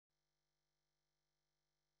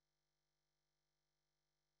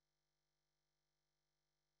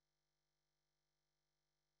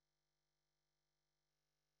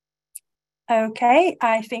Okay,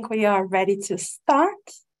 I think we are ready to start.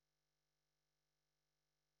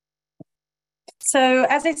 So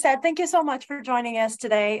as I said, thank you so much for joining us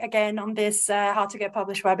today again on this How to Get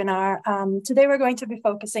Published webinar. Today we're going to be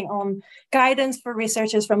focusing on guidance for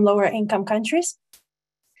researchers from lower income countries.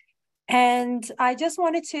 And I just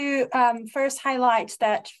wanted to first highlight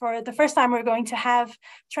that for the first time, we're going to have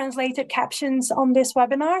translated captions on this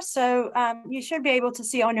webinar. So you should be able to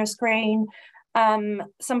see on your screen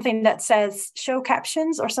something that says show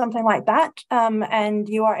captions or something like that. And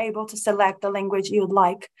you are able to select the language you would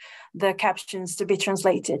like the captions to be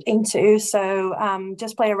translated into. So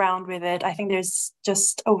just play around with it. I think there's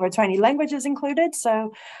just over 20 languages included.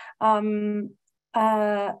 So we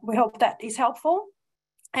hope that is helpful.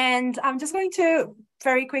 And I'm just going to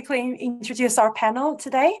very quickly introduce our panel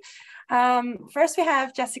today. First, we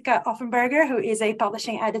have Jessica Offenberger, who is a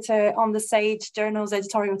publishing editor on the SAGE Journals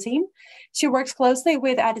Editorial team. She works closely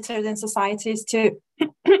with editors and societies to,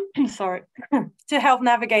 to help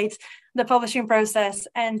navigate the publishing process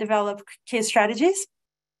and develop key strategies.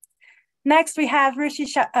 Next, we have Ruchi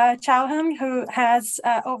Chauhan, who has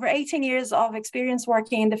over 18 years of experience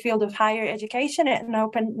working in the field of higher education and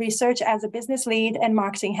open research as a business lead and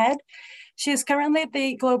marketing head. She is currently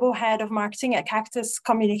the global head of marketing at Cactus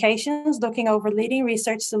Communications, looking over leading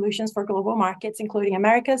research solutions for global markets, including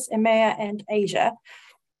Americas, EMEA, and Asia.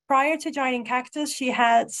 Prior to joining Cactus, she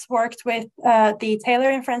has worked with the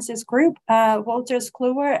Taylor and Francis Group, Wolters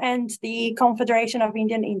Kluwer, and the Confederation of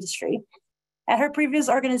Indian Industry. At her previous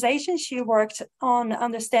organization, she worked on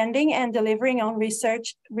understanding and delivering on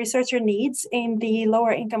researcher needs in the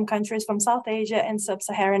lower income countries from South Asia and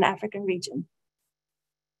Sub-Saharan African region.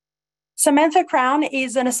 Samantha Crown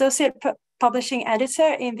is an associate publishing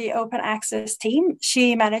editor in the open access team.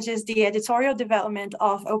 She manages the editorial development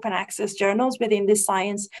of open access journals within the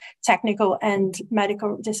science, technical, and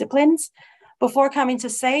medical disciplines. Before coming to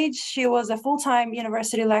SAGE, she was a full-time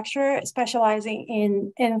university lecturer specializing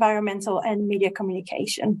in environmental and media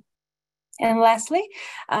communication. And lastly,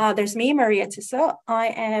 there's me, Maria Tissot. I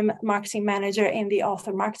am marketing manager in the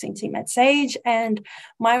author marketing team at SAGE, and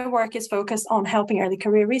my work is focused on helping early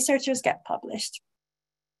career researchers get published.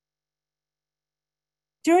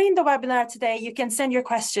 During the webinar today, you can send your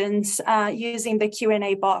questions using the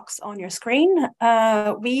Q&A box on your screen.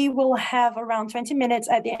 We will have around 20 minutes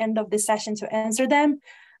at the end of this session to answer them.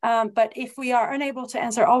 But if we are unable to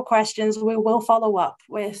answer all questions, we will follow up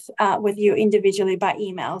with you individually by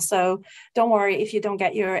email. So don't worry if you don't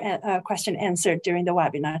get your question answered during the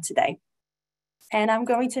webinar today. And I'm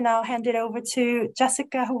going to now hand it over to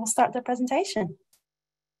Jessica, who will start the presentation.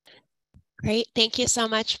 Great. Thank you so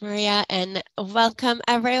much, Maria, and welcome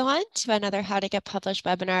everyone to another How to Get Published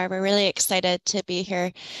webinar. We're really excited to be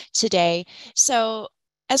here today. So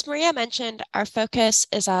as Maria mentioned, our focus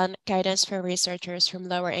is on guidance for researchers from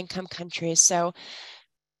lower income countries. So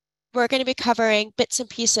we're going to be covering bits and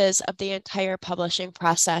pieces of the entire publishing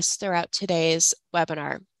process throughout today's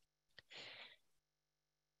webinar.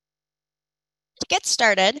 To get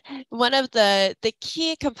started, one of the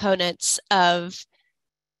key components of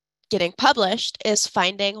getting published is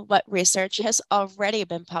finding what research has already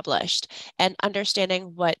been published and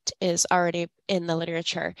understanding what is already in the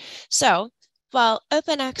literature. So while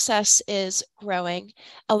open access is growing,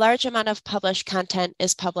 a large amount of published content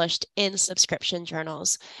is published in subscription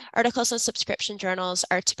journals. Articles in subscription journals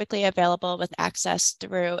are typically available with access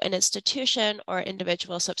through an institution or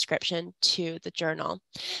individual subscription to the journal.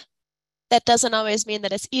 That doesn't always mean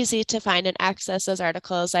that it's easy to find and access those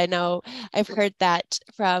articles. I know I've heard that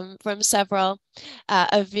from several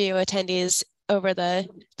of you attendees over the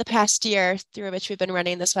past year through which we've been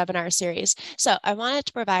running this webinar series. So I wanted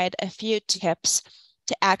to provide a few tips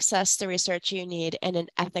to access the research you need in an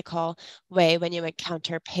ethical way when you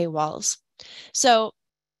encounter paywalls. So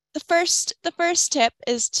the first tip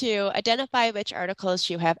is to identify which articles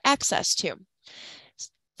you have access to.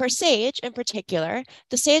 For SAGE in particular,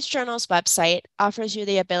 the SAGE Journals website offers you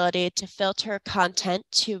the ability to filter content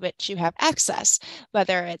to which you have access,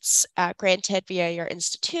 whether it's granted via your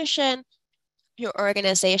institution, your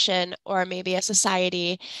organization, or maybe a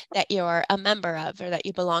society that you're a member of or that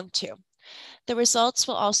you belong to. The results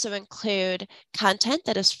will also include content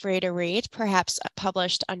that is free to read, perhaps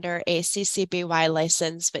published under a CC BY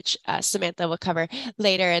license, which Samantha will cover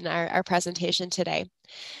later in our presentation today.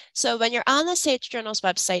 So when you're on the SAGE Journals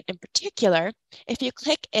website in particular, if you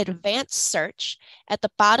click Advanced Search, at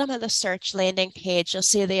the bottom of the search landing page, you'll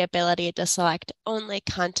see the ability to select only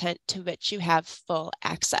content to which you have full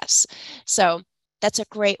access. So that's a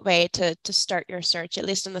great way to start your search, at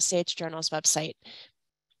least on the SAGE Journals website.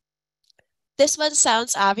 This one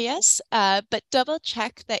sounds obvious, but double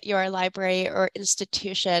check that your library or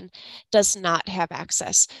institution does not have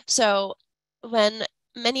access. So when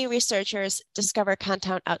many researchers discover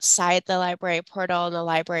content outside the library portal and the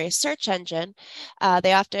library search engine,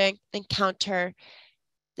 they often encounter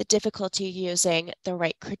the difficulty using the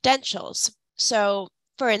right credentials. So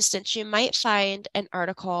for instance, you might find an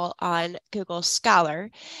article on Google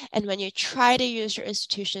Scholar, and when you try to use your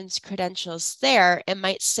institution's credentials there, it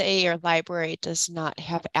might say your library does not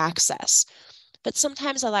have access. But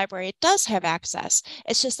sometimes a library does have access.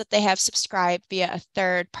 It's just that they have subscribed via a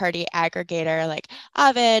third-party aggregator like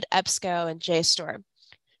Ovid, EBSCO, and JSTOR.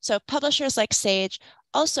 So publishers like Sage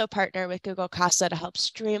also partner with Google Casa to help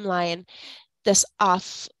streamline this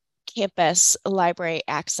off-campus library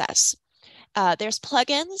access. There's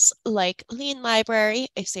plugins like Lean Library,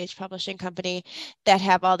 a Sage publishing company, that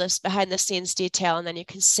have all this behind the scenes detail, and then you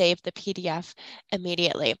can save the PDF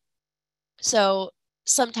immediately. So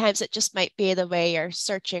sometimes it just might be the way you're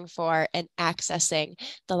searching for and accessing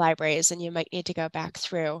the libraries, and you might need to go back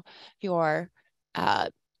through your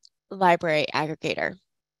library aggregator.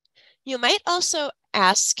 You might also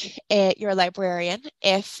ask your librarian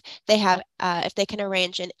if they can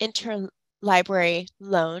arrange an interlibrary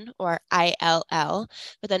loan, or ILL,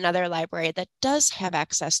 with another library that does have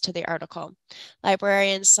access to the article.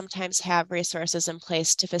 Librarians sometimes have resources in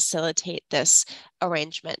place to facilitate this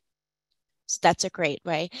arrangement. So that's a great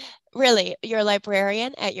way. Really, your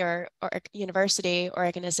librarian at your university,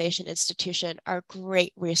 organization, institution are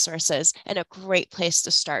great resources and a great place to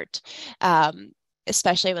start.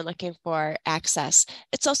 Especially when looking for access.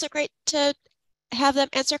 It's also great to have them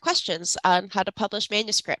answer questions on how to publish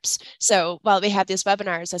manuscripts. So while we have these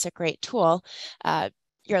webinars as a great tool,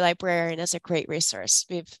 your librarian is a great resource.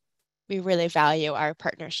 We really value our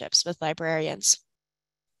partnerships with librarians.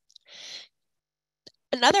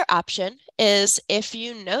 Another option is if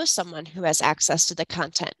you know someone who has access to the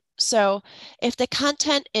content. So if the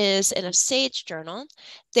content is in a Sage journal,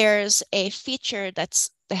 there's a feature that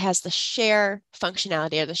has the share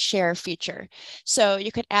functionality, or the share feature. So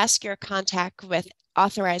you could ask your contact with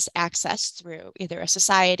authorized access through either a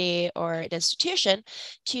society or an institution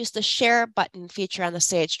to use the share button feature on the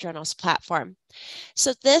Sage Journals platform.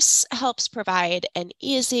 So this helps provide an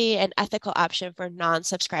easy and ethical option for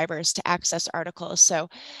non-subscribers to access articles. So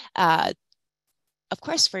of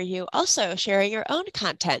course, for you also sharing your own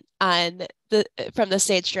content from the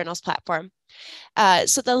Sage Journals platform.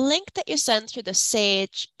 So the link that you send through the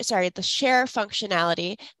share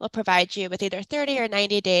functionality will provide you with either 30 or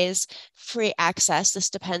 90 days free access, this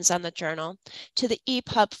depends on the journal, to the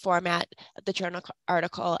EPUB format of the journal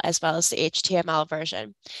article, as well as the HTML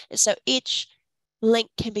version. And so each link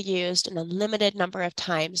can be used an unlimited number of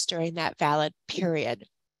times during that valid period.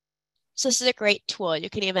 So this is a great tool. You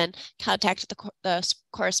can even contact the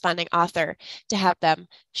corresponding author to have them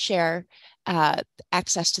share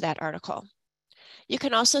access to that article. You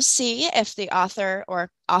can also see if the author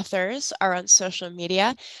or authors are on social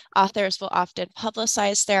media. Authors will often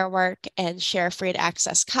publicize their work and share free to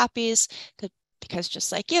access copies, because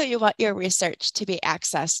just like you want your research to be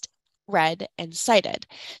accessed, read, and cited.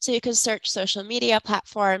 So you can search social media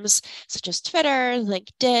platforms such as Twitter,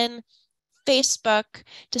 LinkedIn, Facebook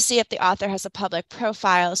to see if the author has a public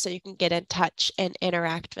profile, so you can get in touch and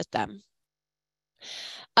interact with them.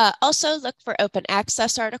 Also look for open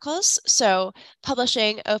access articles. So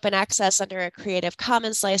publishing open access under a Creative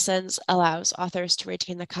Commons license allows authors to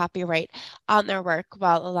retain the copyright on their work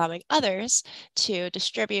while allowing others to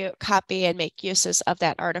distribute, copy, and make uses of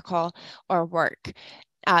that article or work.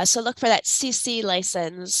 So look for that CC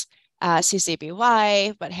license, CC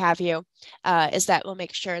BY, what have you, is that will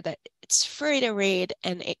make sure that it's free to read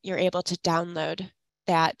and you're able to download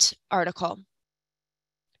that article.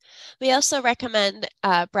 We also recommend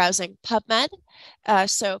browsing PubMed.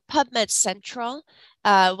 So PubMed Central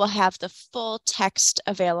will have the full text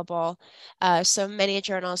available. So many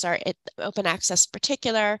journals are open access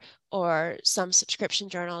particular, or some subscription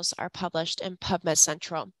journals are published in PubMed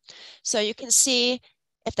Central. So you can see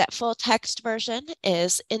if that full text version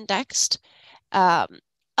is indexed.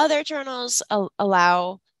 Other journals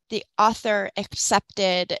allow the author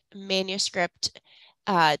accepted manuscript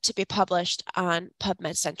to be published on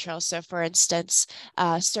PubMed Central. So for instance,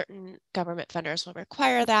 certain government funders will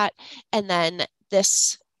require that, and then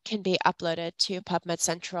this can be uploaded to PubMed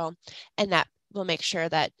Central, and that will make sure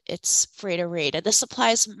that it's free to read. And this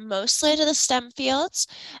applies mostly to the STEM fields,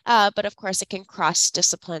 but of course it can cross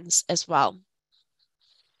disciplines as well.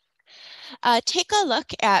 Take a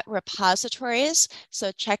look at repositories.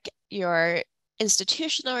 So check your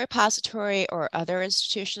institutional repository or other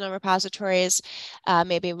institutional repositories,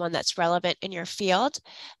 maybe one that's relevant in your field.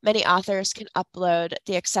 Many authors can upload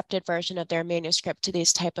the accepted version of their manuscript to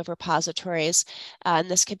these type of repositories. And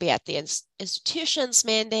this could be at the institution's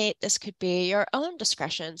mandate. This could be your own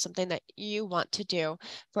discretion, something that you want to do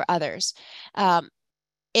for others.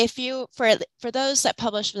 If you, for those that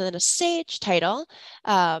publish within a SAGE title,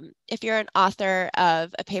 if you're an author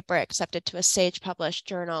of a paper accepted to a SAGE published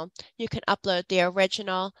journal, you can upload the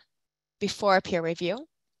original before peer review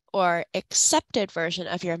or accepted version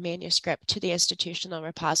of your manuscript to the institutional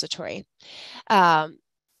repository.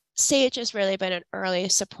 SAGE has really been an early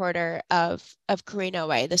supporter of Green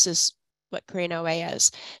OA. This is what Green OA is.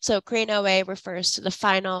 So Green OA refers to the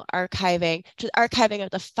final archiving, to the archiving of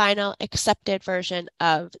the final accepted version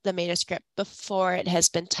of the manuscript before it has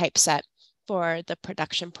been typeset for the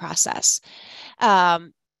production process.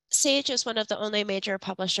 SAGE is one of the only major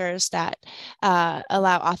publishers that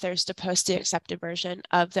allow authors to post the accepted version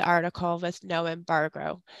of the article with no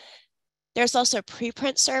embargo. There's also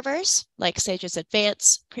preprint servers like Sage's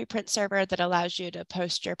Advanced preprint server that allows you to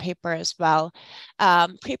post your paper as well.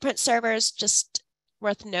 Preprint servers, just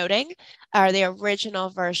worth noting, are the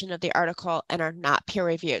original version of the article and are not peer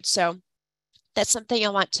reviewed. So that's something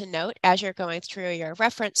you'll want to note as you're going through your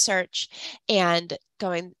reference search and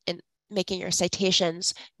going and making your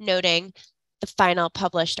citations, noting the final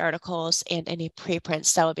published articles and any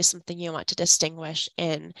preprints. That will be something you want to distinguish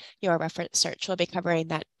in your reference search. We'll be covering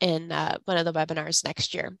that in one of the webinars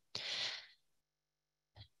next year.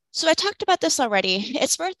 So I talked about this already.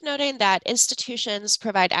 It's worth noting that institutions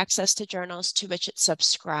provide access to journals to which it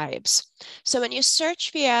subscribes. So when you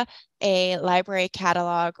search via a library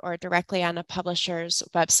catalog or directly on a publisher's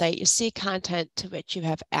website, you see content to which you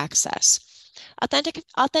have access.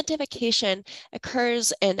 Authentication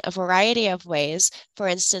occurs in a variety of ways, for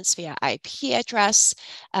instance, via IP address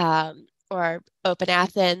or Open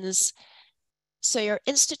Athens. So your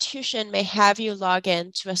institution may have you log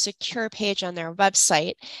in to a secure page on their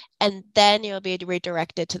website, and then you'll be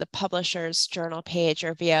redirected to the publisher's journal page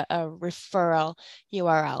or via a referral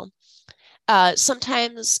URL.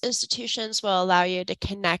 Sometimes institutions will allow you to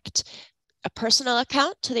connect a personal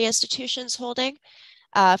account to the institution's holding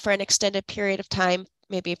for an extended period of time,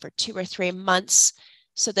 maybe for 2 or 3 months.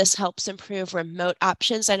 So this helps improve remote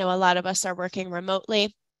options. I know a lot of us are working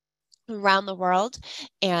remotely around the world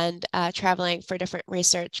and traveling for different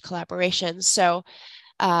research collaborations. So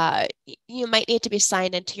you might need to be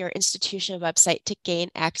signed into your institution website to gain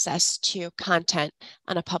access to content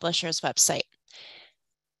on a publisher's website.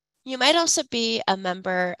 You might also be a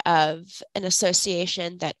member of an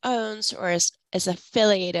association that owns or is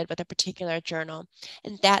affiliated with a particular journal,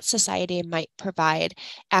 and that society might provide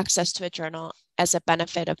access to a journal as a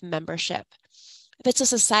benefit of membership. If it's a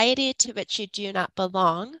society to which you do not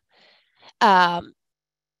belong, and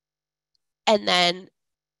then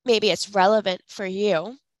maybe it's relevant for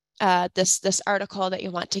you, this article that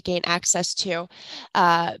you want to gain access to,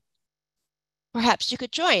 perhaps you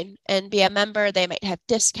could join and be a member. They might have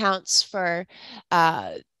discounts for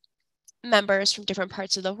members from different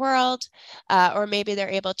parts of the world, or maybe they're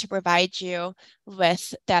able to provide you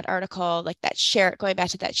with that article, like that share, going back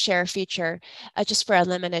to that share feature, just for a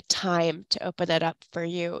limited time to open it up for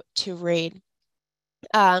you to read.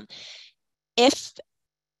 If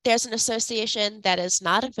there's an association that is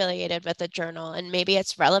not affiliated with a journal and maybe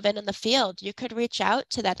it's relevant in the field, you could reach out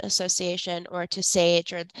to that association or to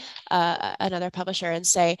SAGE or another publisher and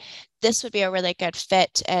say, this would be a really good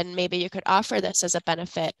fit, and maybe you could offer this as a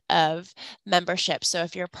benefit of membership. So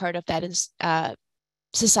if you're part of that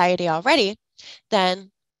society already,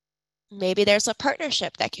 then maybe there's a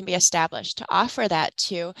partnership that can be established to offer that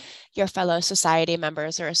to your fellow society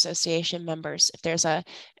members or association members if there's a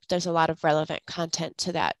lot of relevant content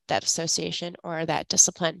to that association or that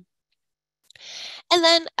discipline. And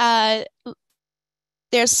then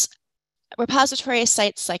there's repository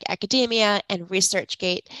sites like Academia and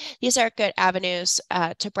ResearchGate. These are good avenues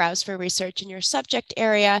to browse for research in your subject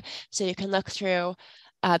area, so you can look through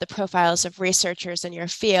the profiles of researchers in your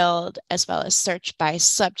field, as well as search by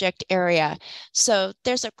subject area. So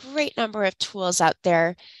there's a great number of tools out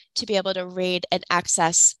there to be able to read and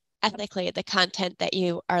access ethically the content that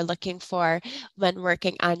you are looking for when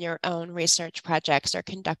working on your own research projects or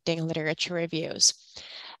conducting literature reviews.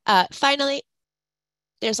 Finally,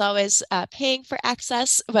 there's always paying for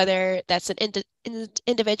access, whether that's an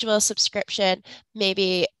individual subscription,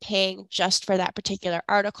 maybe paying just for that particular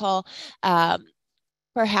article.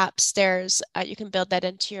 Perhaps there's you can build that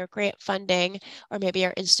into your grant funding, or maybe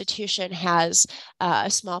your institution has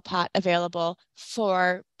a small pot available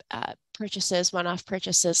for purchases, one-off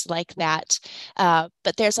purchases like that.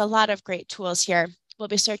 But there's a lot of great tools here. We'll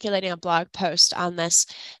be circulating a blog post on this,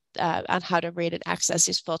 on how to read and access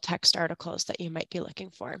these full text articles that you might be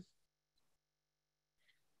looking for.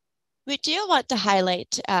 We do want to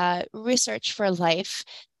highlight Research for Life.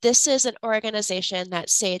 This is an organization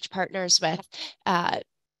that SAGE partners with.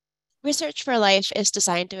 Research for Life is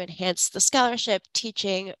designed to enhance the scholarship,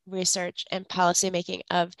 teaching, research, and policymaking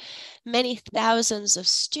of many thousands of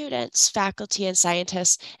students, faculty, and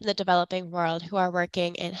scientists in the developing world who are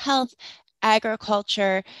working in health,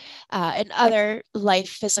 agriculture, and other life,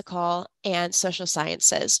 physical, and social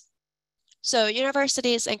sciences. So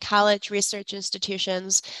universities and college research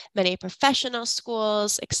institutions, many professional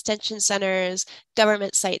schools, extension centers,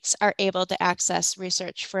 government sites are able to access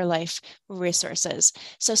Research for Life resources.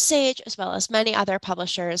 So SAGE, as well as many other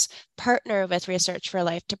publishers, partner with Research for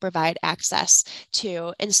Life to provide access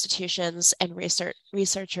to institutions and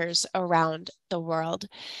researchers around the world.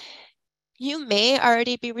 You may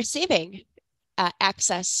already be receiving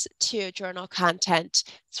access to journal content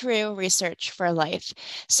through Research for Life.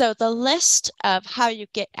 So the list of how you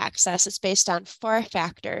get access is based on 4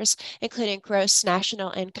 factors, including gross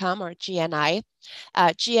national income, or GNI,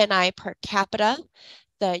 GNI per capita,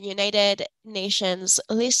 the United Nations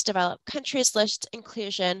Least Developed Countries List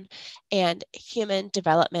inclusion, and Human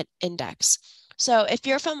Development Index. So if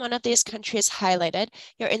you're from one of these countries highlighted,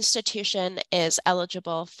 your institution is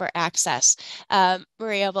eligible for access.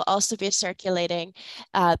 Maria will also be circulating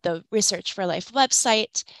the Research for Life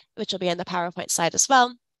website, which will be in the PowerPoint slide as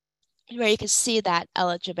well, where you can see that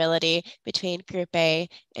eligibility between Group A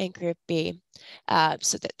and Group B.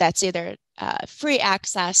 So that's either free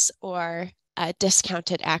access or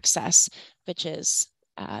discounted access, which is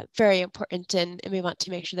very important, and we want to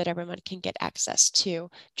make sure that everyone can get access to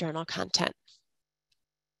journal content.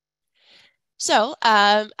 So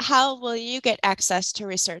how will you get access to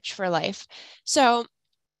Research for Life? So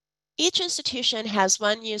each institution has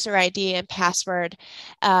one user ID and password,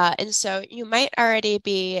 and so you might already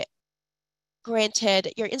be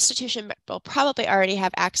granted, your institution will probably already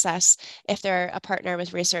have access if they're a partner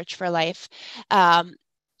with Research for Life.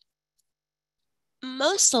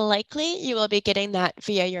 Most likely, you will be getting that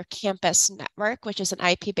via your campus network, which is an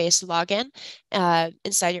IP-based login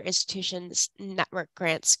inside your institution's network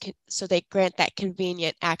grants. So they grant that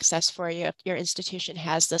convenient access for you if your institution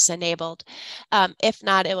has this enabled. If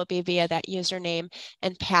not, it will be via that username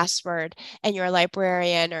and password, and your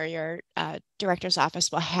librarian or your director's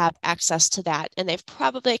office will have access to that. And they've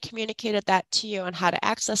probably communicated that to you on how to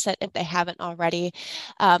access it if they haven't already.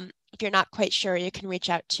 If you're not quite sure, you can reach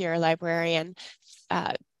out to your librarian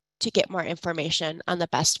to get more information on the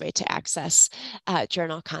best way to access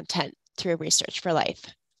journal content through Research for Life.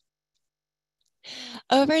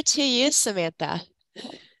 Over to you, Samantha.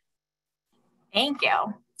 Thank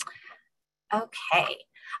you. Okay.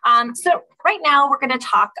 So right now we're going to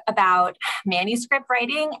talk about manuscript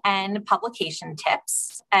writing and publication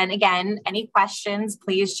tips. And again, any questions,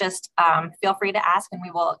 please just feel free to ask, and we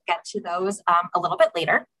will get to those a little bit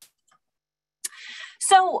later.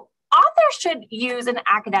 So authors should use an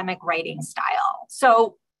academic writing style.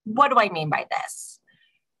 So what do I mean by this?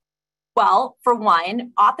 Well, for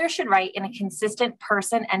one, authors should write in a consistent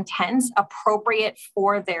person and tense appropriate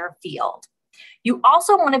for their field. You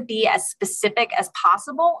also want to be as specific as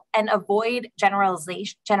possible and avoid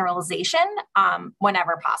generalization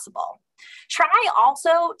whenever possible. Try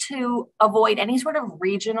also to avoid any sort of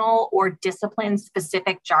regional or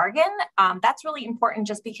discipline-specific jargon. That's really important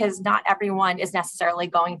just because not everyone is necessarily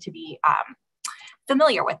going to be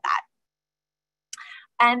familiar with that.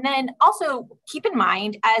 And then also keep in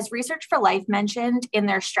mind, as Research for Life mentioned in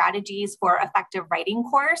their strategies for effective writing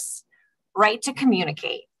course, write to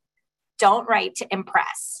communicate. Don't write to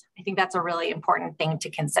impress. I think that's a really important thing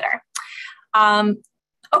to consider.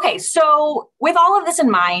 Okay, so with all of this in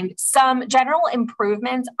mind, some general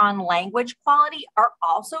improvements on language quality are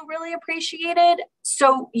also really appreciated.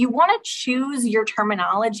 So you want to choose your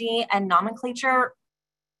terminology and nomenclature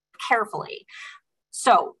carefully.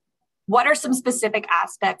 So what are some specific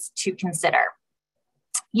aspects to consider?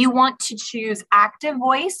 You want to choose active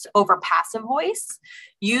voice over passive voice,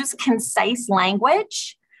 use concise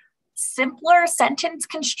language. Simpler sentence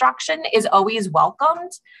construction is always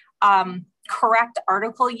welcomed. Correct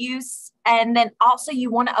article use. And then also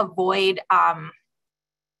you want to avoid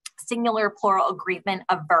singular plural agreement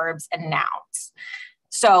of verbs and nouns.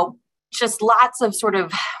 So just lots of sort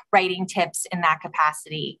of writing tips in that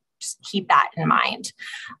capacity. Just keep that in mind.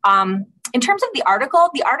 In terms of the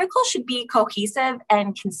article should be cohesive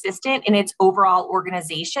and consistent in its overall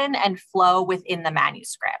organization and flow within the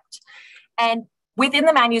manuscript. And Within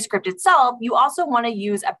the manuscript itself, you also want to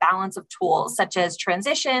use a balance of tools such as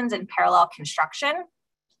transitions and parallel construction.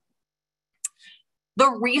 The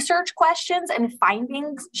research questions and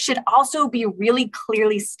findings should also be really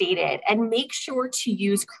clearly stated, and make sure to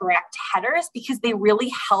use correct headers because they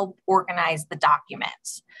really help organize the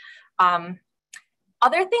documents.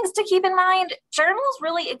 Other things to keep in mind, journals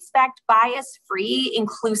really expect bias-free,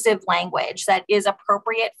 inclusive language that is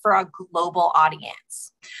appropriate for a global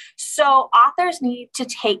audience. So authors need to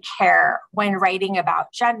take care when writing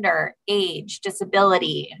about gender, age,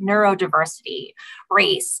 disability, neurodiversity,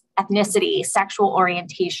 race, ethnicity, sexual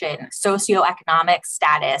orientation, socioeconomic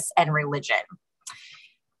status, and religion.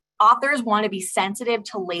 Authors want to be sensitive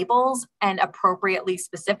to labels and appropriately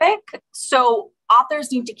specific. So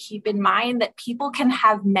authors need to keep in mind that people can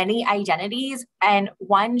have many identities, and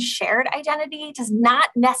one shared identity does not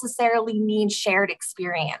necessarily mean shared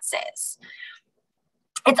experiences.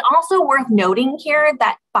 It's also worth noting here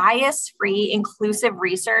that bias-free, inclusive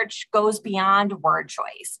research goes beyond word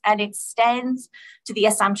choice and extends to the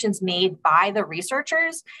assumptions made by the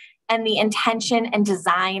researchers and the intention and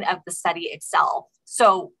design of the study itself.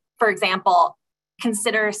 So, for example,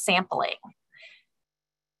 consider sampling.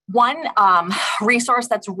 One resource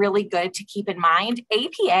that's really good to keep in mind,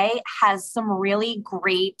 APA has some really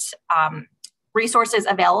great resources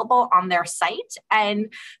available on their site,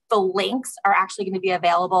 and the links are actually going to be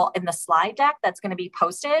available in the slide deck that's going to be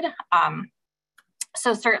posted.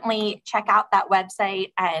 So certainly check out that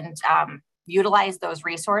website and utilize those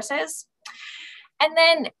resources. And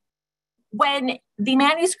then when the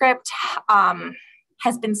manuscript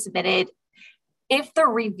has been submitted, if the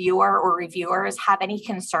reviewer or reviewers have any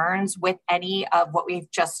concerns with any of what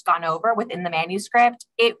we've just gone over within the manuscript,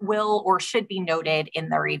 it will or should be noted in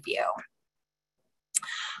the review.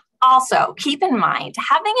 Also, keep in mind,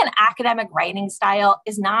 having an academic writing style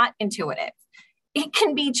is not intuitive. It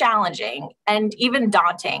can be challenging and even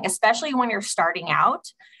daunting, especially when you're starting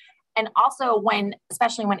out, and also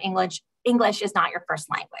especially when English is not your first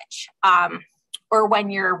language, or when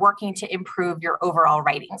you're working to improve your overall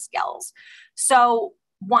writing skills. So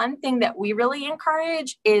one thing that we really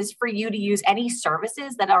encourage is for you to use any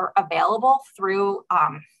services that are available through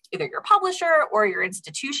either your publisher or your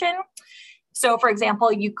institution. So for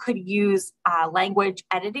example, you could use language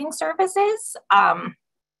editing services,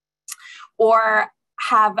 or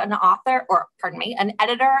have an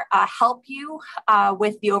editor help you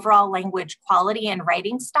with the overall language quality and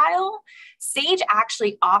writing style. Sage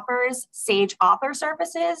actually offers Sage author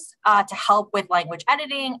services to help with language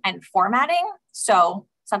editing and formatting. So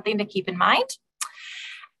something to keep in mind.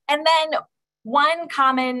 And then one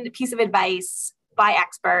common piece of advice by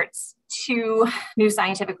experts to new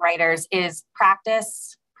scientific writers is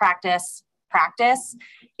practice, practice, practice.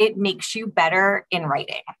 It makes you better in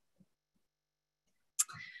writing.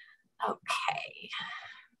 Okay.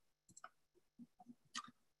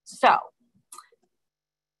 So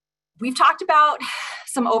we've talked about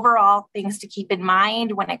some overall things to keep in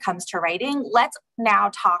mind when it comes to writing. Let's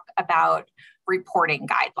now talk about reporting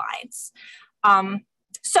guidelines.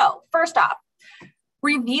 So first off,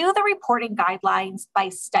 review the reporting guidelines by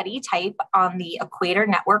study type on the Equator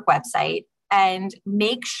Network website and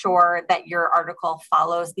make sure that your article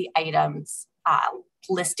follows the items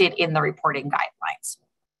listed in the reporting guidelines.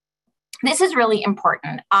 This is really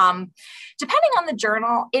important. Depending on the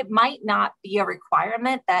journal, it might not be a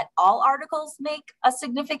requirement that all articles make a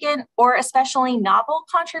significant or especially novel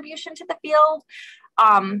contribution to the field.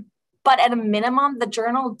 But at a minimum, the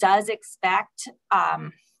journal does expect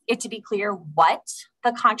it to be clear what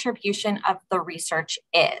the contribution of the research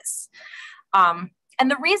is.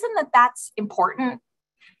 And the reason that that's important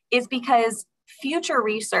is because future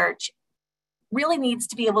research really needs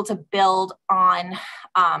to be able to build on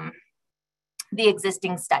the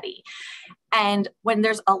existing study. And when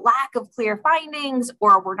there's a lack of clear findings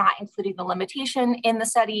or we're not including the limitation in the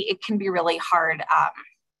study, it can be really hard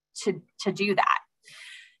to do that.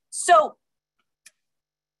 So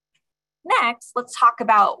next, let's talk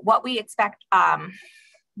about what we expect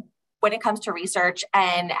when it comes to research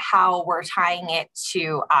and how we're tying it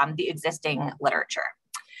to the existing literature.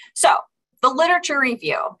 So the literature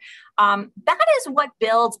review, that is what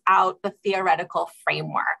builds out the theoretical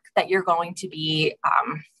framework that you're going to be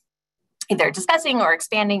either discussing or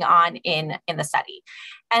expanding on in the study.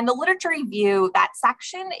 And the literature review, that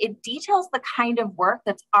section, it details the kind of work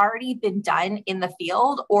that's already been done in the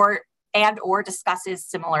field or discusses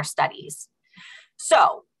similar studies.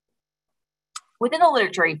 So within the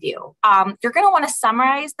literature review, you're going to want to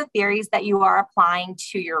summarize the theories that you are applying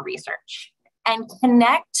to your research and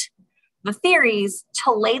connect the theories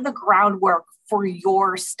to lay the groundwork for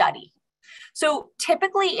your study. So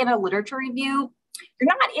typically in a literature review, you're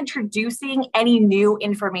not introducing any new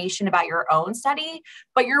information about your own study,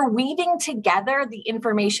 but you're weaving together the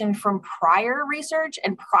information from prior research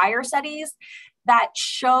and prior studies that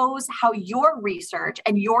shows how your research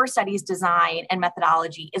and your study's design and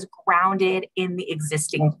methodology is grounded in the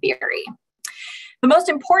existing theory. The most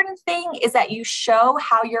important thing is that you show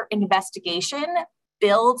how your investigation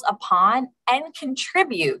builds upon and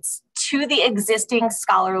contributes to the existing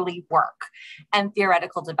scholarly work and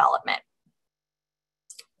theoretical development.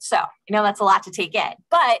 So, that's a lot to take in,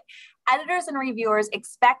 but editors and reviewers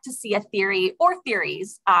expect to see a theory or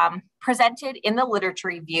theories presented in the literature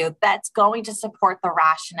review that's going to support the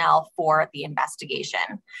rationale for the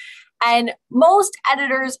investigation. And most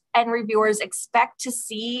editors and reviewers expect to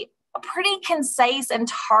see a pretty concise and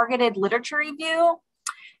targeted literature review,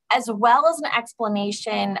 as well as an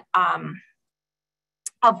explanation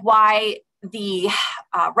of why the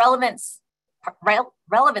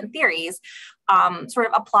relevant theories sort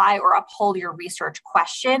of apply or uphold your research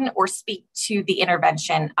question or speak to the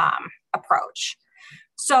intervention approach.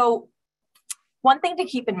 So one thing to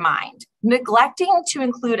keep in mind, neglecting to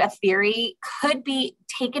include a theory could be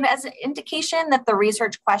taken as an indication that the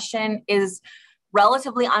research question is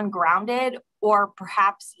relatively ungrounded or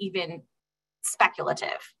perhaps even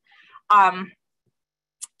speculative.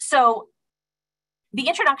 So the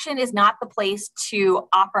introduction is not the place to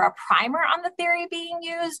offer a primer on the theory being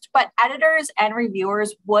used, but editors and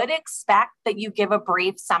reviewers would expect that you give a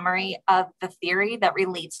brief summary of the theory that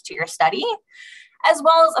relates to your study, as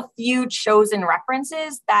well as a few chosen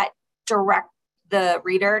references that direct the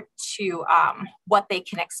reader to what they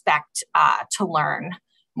can expect to learn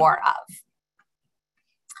more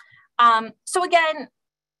of. So again,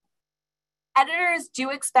 editors do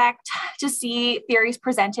expect to see theories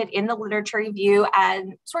presented in the literature review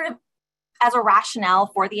and sort of as a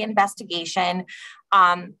rationale for the investigation.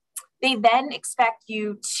 They then expect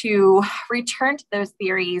you to return to those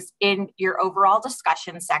theories in your overall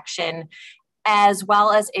discussion section, as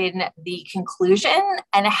well as in the conclusion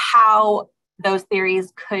and how those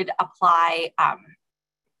theories could apply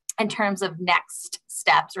in terms of next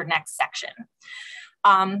steps or next section.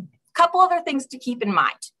 Couple other things to keep in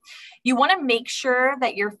mind. You want to make sure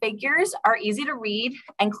that your figures are easy to read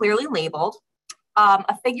and clearly labeled.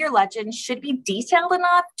 A figure legend should be detailed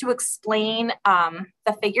enough to explain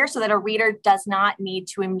the figure so that a reader does not need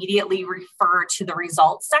to immediately refer to the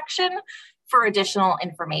results section for additional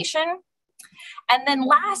information. And then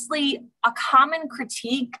lastly, a common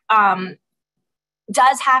critique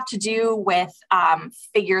does have to do with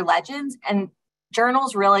figure legends, and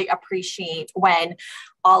journals really appreciate when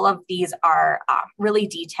all of these are really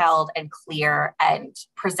detailed and clear and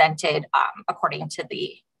presented according to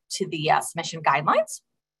the submission guidelines.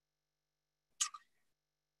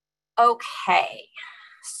 Okay,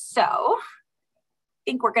 so I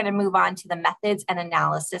think we're going to move on to the methods and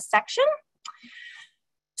analysis section.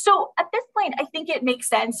 So at this point, I think it makes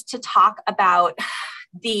sense to talk about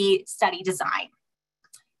the study design.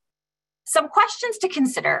 Some questions to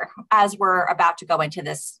consider as we're about to go into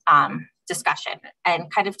this discussion and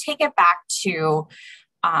kind of take it back to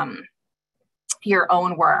your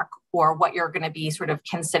own work or what you're going to be sort of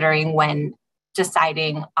considering when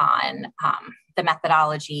deciding on the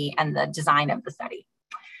methodology and the design of the study.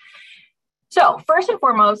 So first and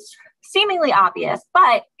foremost, seemingly obvious,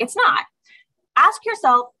 but it's not. Ask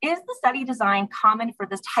yourself, is the study design common for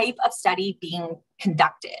this type of study being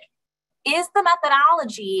conducted? Is the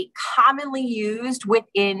methodology commonly used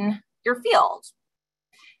within your field?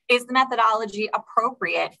 Is the methodology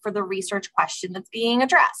appropriate for the research question that's being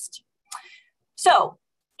addressed? So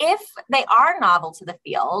if they are novel to the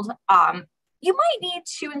field, you might need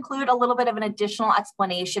to include a little bit of an additional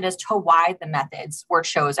explanation as to why the methods were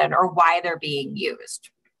chosen or why they're being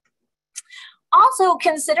used. Also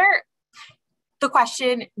consider the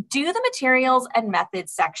question, do the materials and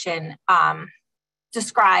methods section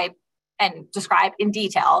describe in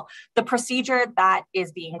detail the procedure that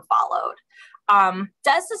is being followed?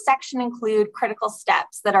 Does the section include critical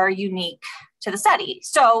steps that are unique to the study?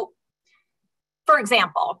 So, for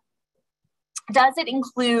example, does it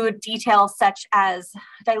include details such as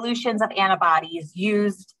dilutions of antibodies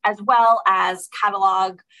used, as well as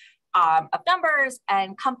catalog of numbers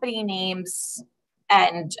and company names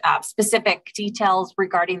and specific details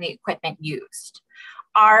regarding the equipment used?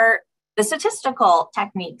 Are the statistical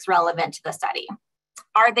techniques relevant to the study?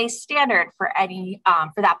 Are they standard for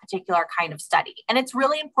for that particular kind of study? And it's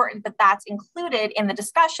really important that that's included in the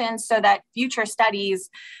discussion so that future studies,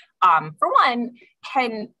 for one,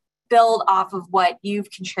 can build off of what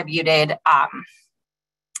you've contributed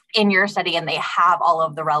in your study and they have all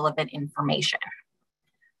of the relevant information.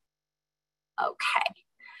 Okay.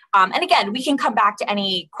 And again, we can come back to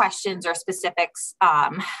any questions or specifics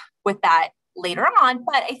with that later on,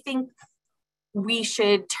 but I think we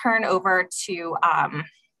should turn over to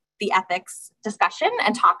the ethics discussion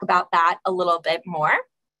and talk about that a little bit more.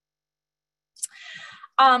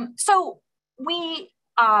 So we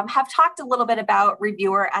have talked a little bit about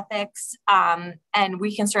reviewer ethics, and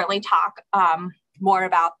we can certainly talk more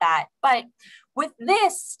about that. But with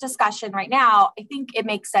this discussion right now, I think it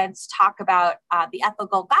makes sense to talk about the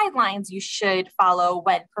ethical guidelines you should follow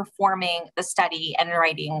when performing the study and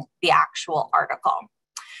writing the actual article.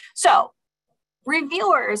 So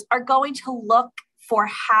reviewers are going to look for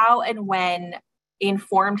how and when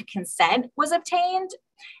informed consent was obtained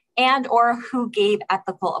and or who gave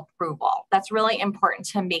ethical approval. That's really important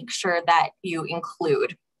to make sure that you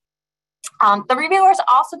include. The reviewer is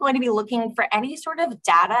also going to be looking for any sort of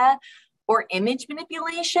data or image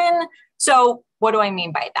manipulation. So what do I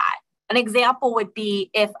mean by that? An example would be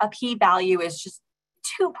if a p-value is just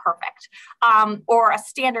too perfect, or a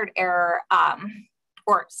standard error,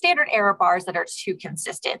 or standard error bars that are too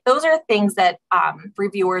consistent. Those are things that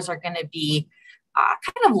reviewers are going to be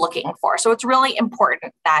kind of looking for. So it's really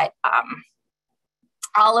important that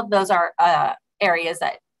all of those are areas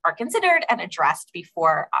that are considered and addressed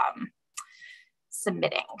before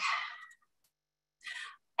submitting.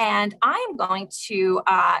 And I'm going to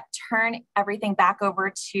turn everything back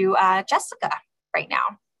over to Jessica right now.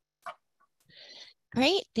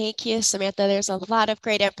 Great, thank you, Samantha. There's a lot of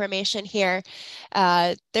great information here.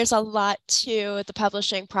 There's a lot to the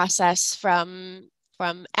publishing process from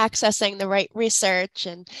accessing the right research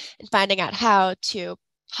and finding out how to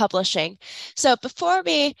publishing. So before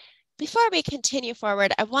we continue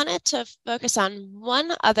forward, I wanted to focus on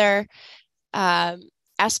one other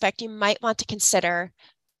aspect you might want to consider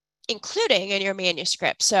including in your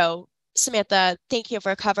manuscript. So Samantha, thank you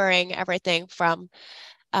for covering everything from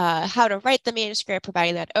how to write the manuscript,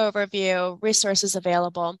 providing that overview, resources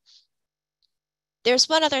available. There's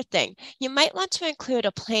one other thing. You might want to include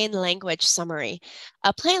a plain language summary.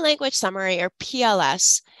 A plain language summary, or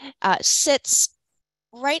PLS, sits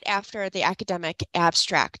right after the academic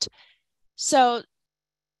abstract. So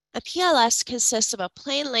a PLS consists of a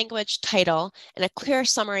plain language title and a clear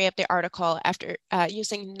summary of the article after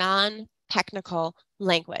using non-technical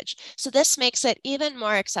language. So this makes it even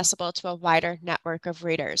more accessible to a wider network of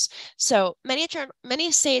readers. So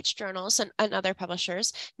many Sage journals and other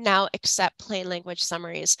publishers now accept plain language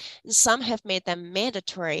summaries, and some have made them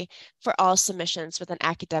mandatory for all submissions with an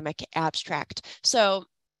academic abstract. So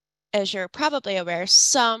as you're probably aware,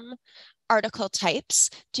 some article types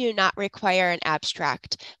do not require an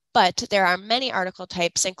abstract, but there are many article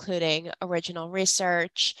types, including original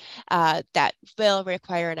research, that will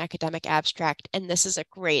require an academic abstract, and this is a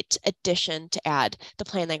great addition to add the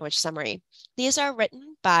plain language summary. These are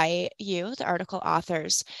written by you, the article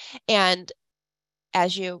authors, and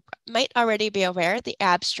as you might already be aware, the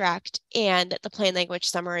abstract and the plain language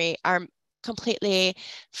summary are completely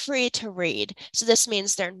free to read. So this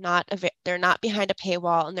means they're not behind a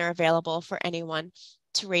paywall, and they're available for anyone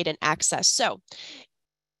to read and access. So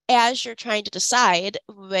as you're trying to decide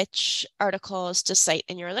which articles to cite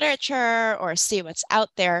in your literature or see what's out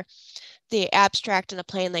there, the abstract and the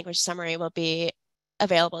plain language summary will be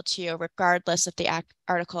available to you regardless if the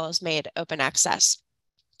article is made open access.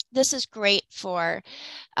 This is great for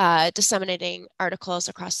disseminating articles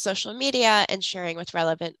across social media and sharing with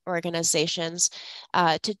relevant organizations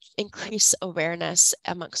to increase awareness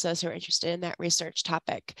amongst those who are interested in that research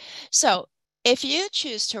topic. So if you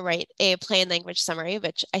choose to write a plain language summary,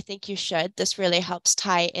 which I think you should, this really helps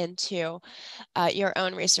tie into your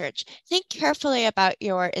own research. Think carefully about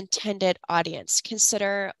your intended audience.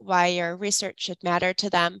 Consider why your research should matter to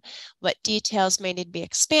them, what details may need to be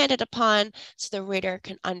expanded upon so the reader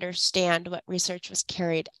can understand what research was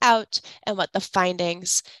carried out and what the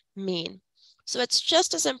findings mean. So it's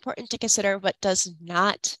just as important to consider what does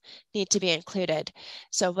not need to be included.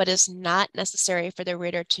 So what is not necessary for the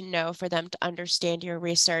reader to know for them to understand your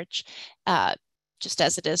research, just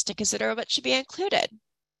as it is to consider what should be included.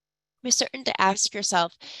 Be certain to ask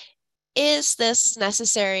yourself, is this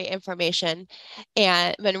necessary information?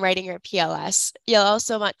 And when writing your PLS, you'll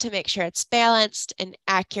also want to make sure it's balanced and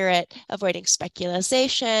accurate, avoiding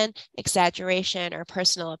speculation, exaggeration, or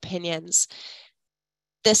personal opinions.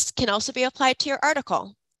 This can also be applied to your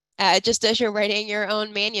article, just as you're writing your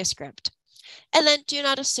own manuscript. And then do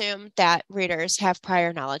not assume that readers have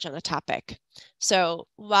prior knowledge on the topic. So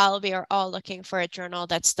while we are all looking for a journal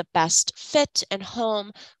that's the best fit and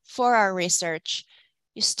home for our research,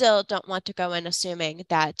 you still don't want to go in assuming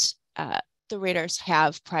that the readers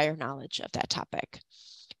have prior knowledge of that topic.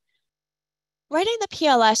 Writing the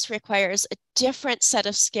PLS requires a different set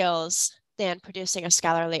of skills than producing a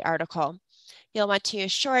scholarly article. You'll want to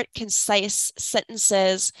use short, concise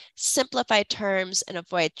sentences, simplify terms, and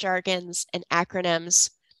avoid jargons and acronyms.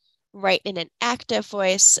 Write in an active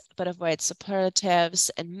voice, but avoid superlatives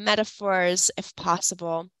and metaphors if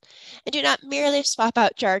possible. And do not merely swap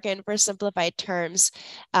out jargon for simplified terms.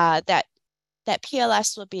 That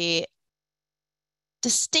PLS will be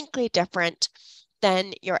distinctly different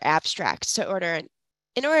than your abstract. So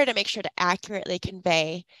in order to make sure to accurately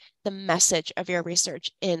convey the message of your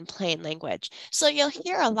research in plain language. So you'll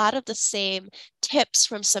hear a lot of the same tips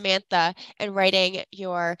from Samantha in writing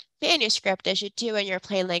your manuscript as you do in your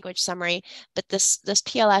plain language summary, but this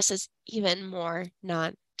PLS is even more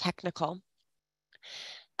non-technical.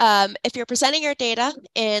 If you're presenting your data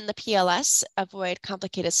in the PLS, avoid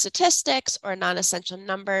complicated statistics or non-essential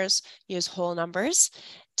numbers. Use whole numbers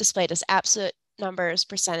displayed as absolute numbers,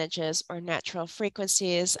 percentages, or natural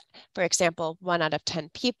frequencies. For example, 1 out of 10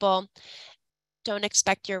 people. Don't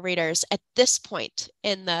expect your readers at this point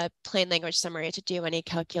in the plain language summary to do any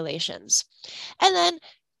calculations. And then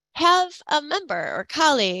have a member or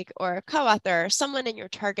colleague or co-author, someone in your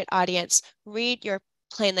target audience, read your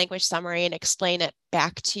plain language summary and explain it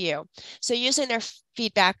back to you. So using their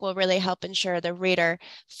feedback will really help ensure the reader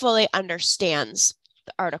fully understands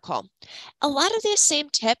the article. A lot of these same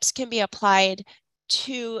tips can be applied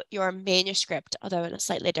to your manuscript, although in a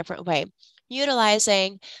slightly different way,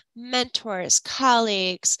 utilizing mentors,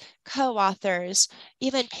 colleagues, co-authors,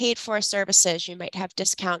 even paid for services. You might have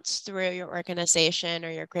discounts through your organization or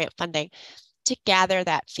your grant funding to gather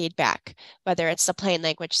that feedback, whether it's the plain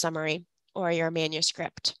language summary or your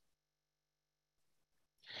manuscript.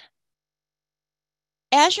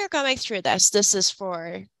 As you're going through this is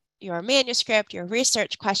for your manuscript, your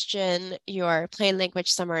research question, your plain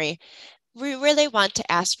language summary. We really want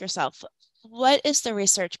to ask yourself, what is the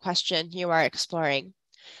research question you are exploring?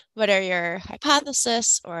 What are your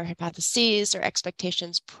hypotheses or hypotheses or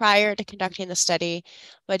expectations prior to conducting the study?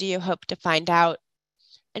 What do you hope to find out?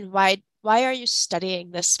 And why are you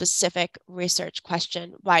studying this specific research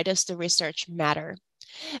question? Why does the research matter?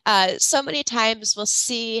 So many times we'll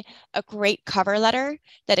see a great cover letter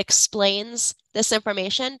that explains this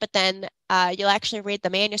information, but then you'll actually read the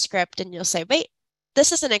manuscript and you'll say, wait,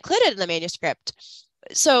 this isn't included in the manuscript.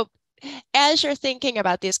 So as you're thinking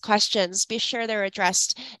about these questions, be sure they're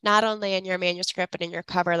addressed not only in your manuscript, but in your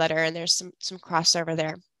cover letter, and there's some crossover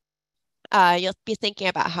there. You'll be thinking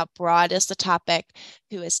about how broad is the topic,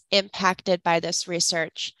 who is impacted by this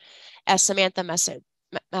research. As Samantha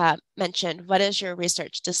mentioned, what is your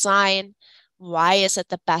research design? Why is it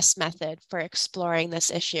the best method for exploring this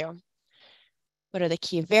issue? What are the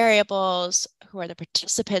key variables? Who are the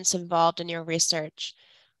participants involved in your research?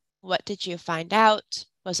 What did you find out?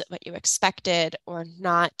 Was it what you expected or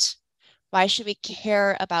not? Why should we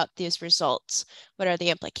care about these results? What are the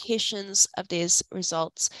implications of these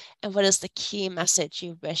results? And what is the key message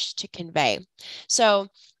you wish to convey? So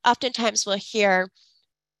oftentimes we'll hear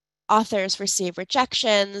authors receive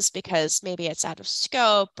rejections because maybe it's out of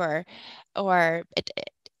scope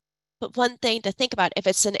but one thing to think about, if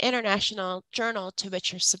it's an international journal to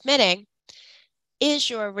which you're submitting, is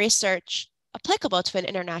your research applicable to an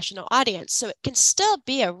international audience? So it can still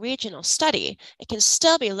be a regional study. It can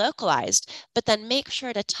still be localized, but then make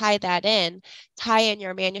sure to tie in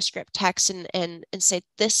your manuscript text and say,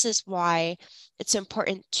 this is why it's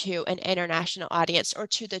important to an international audience or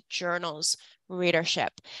to the journal's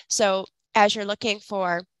readership. So as you're looking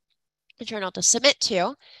for a journal to submit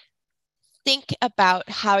to, think about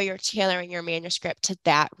how you're tailoring your manuscript to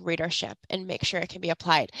that readership and make sure it can be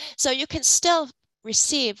applied. So you can still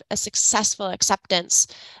receive a successful acceptance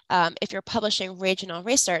if you're publishing regional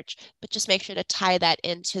research, but just make sure to tie that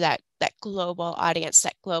into that global audience,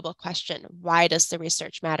 that global question. Why does the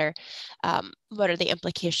research matter? What are the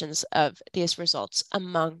implications of these results,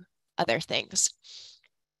 among other things?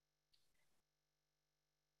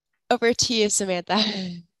 Over to you, Samantha.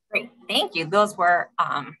 Great, thank you. Those were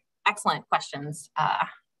excellent questions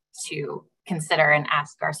to consider and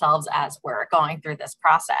ask ourselves as we're going through this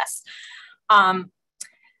process.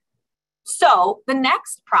 So the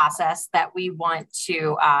next process that we want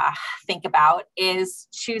to think about is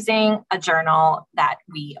choosing a journal that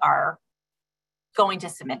we are going to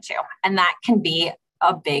submit to. And that can be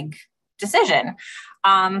a big decision.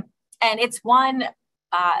 And it's one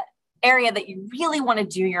area that you really want to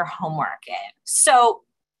do your homework in. So,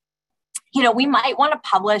 we might want to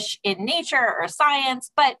publish in Nature or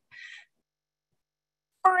Science, but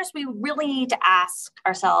first, we really need to ask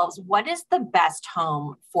ourselves, what is the best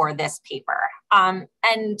home for this paper?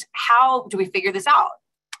 And how do we figure this out?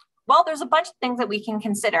 Well, there's a bunch of things that we can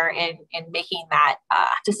consider in making that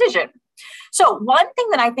decision. So one thing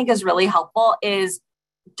that I think is really helpful is,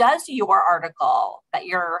 does your article that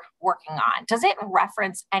you're working on, does it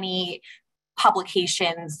reference any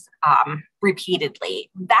publications repeatedly?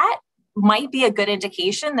 That might be a good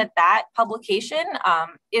indication that that publication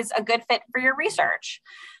is a good fit for your research.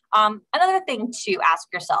 Another thing to ask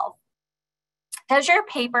yourself, does your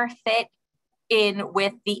paper fit in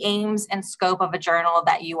with the aims and scope of a journal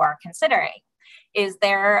that you are considering? Is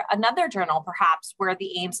there another journal perhaps where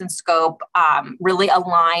the aims and scope really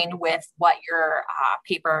align with what your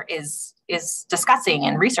paper is discussing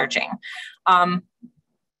and researching?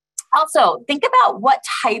 Also, think about what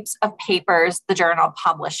types of papers the journal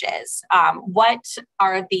publishes. What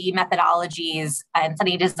are the methodologies and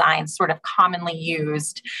study designs sort of commonly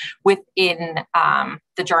used within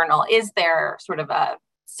the journal? Is there sort of a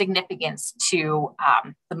significance to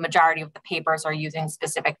the majority of the papers are using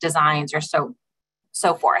specific designs or so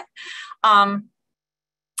forth?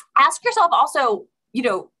 Ask yourself also,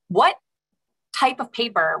 what type of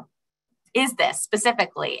paper is this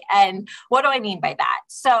specifically? And what do I mean by that?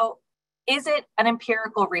 So is it an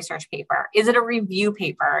empirical research paper? Is it a review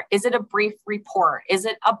paper? Is it a brief report? Is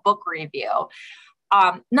it a book review?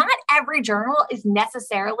 Not every journal is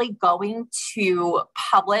necessarily going to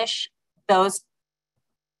publish those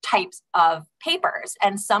types of papers,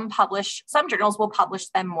 and some journals will publish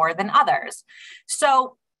them more than others.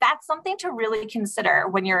 So that's something to really consider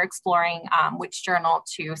when you're exploring which journal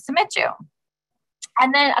to submit to.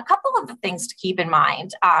 And then a couple of the things to keep in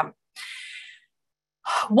mind.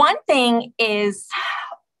 One thing is,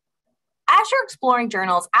 as you're exploring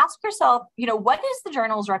journals, ask yourself, what is the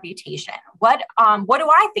journal's reputation? What do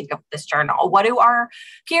I think of this journal? What do our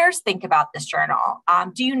peers think about this journal?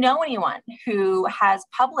 Do you know anyone who has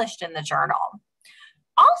published in the journal?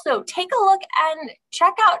 Also, take a look and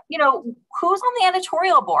check out, who's on the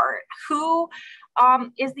editorial board? Who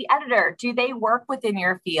is the editor? Do they work within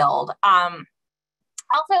your field?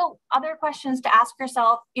 Also, other questions to ask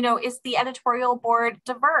yourself, is the editorial board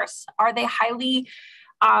diverse? Are they highly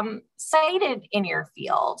cited in your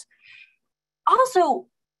field? Also,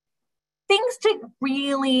 things to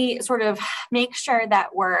really sort of make sure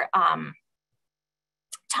that we're talking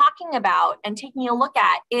about and taking a look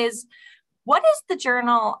at is, what is the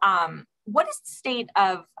journal, what is the state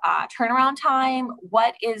of turnaround time?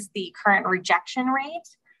 What is the current rejection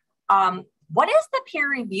rate? What is the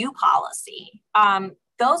peer review policy?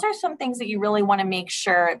 Those are some things that you really want to make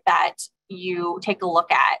sure that you take a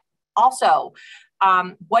look at. Also,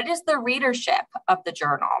 what is the readership of the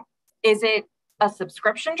journal? Is it a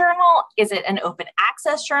subscription journal? Is it an open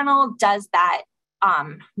access journal? Does that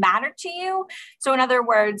matter to you? So in other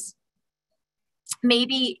words,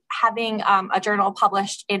 maybe having a journal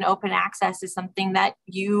published in open access is something that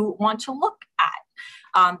you want to look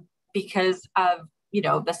at because of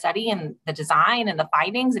the study and the design and the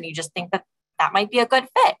findings, and you just think that that might be a good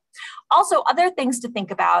fit. Also, other things to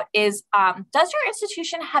think about is, does your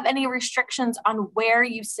institution have any restrictions on where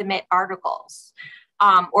you submit articles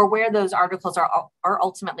or where those articles are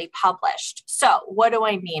ultimately published? So what do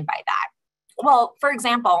I mean by that? Well, for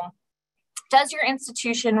example, does your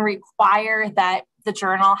institution require that the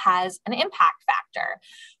journal has an impact factor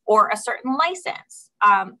or a certain license?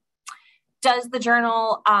 Does the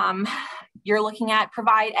journal you're looking at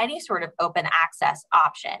provide any sort of open access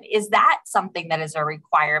option? Is that something that is a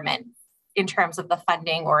requirement in terms of the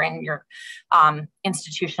funding or in your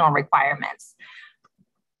institutional requirements?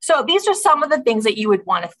 So these are some of the things that you would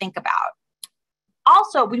want to think about.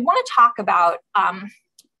 Also, we want to talk about,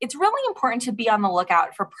 it's really important to be on the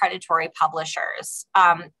lookout for predatory publishers.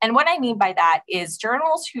 And what I mean by that is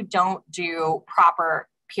journals who don't do proper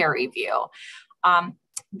peer review.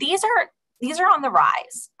 These are on the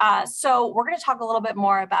rise. So we're going to talk a little bit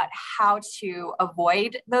more about how to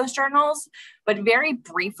avoid those journals, but very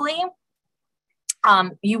briefly,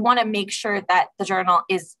 you want to make sure that the journal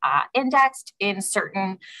is indexed in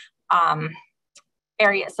certain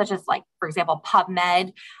areas, such as, like, for example,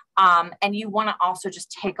 PubMed, and you want to also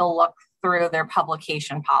just take a look through their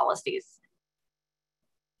publication policies.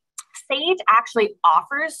 Sage actually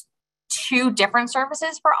offers 2 different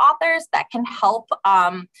services for authors that can help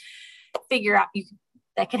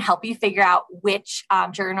you figure out which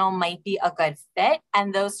journal might be a good fit.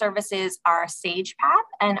 And those services are SagePath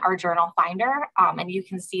and our Journal Finder. And you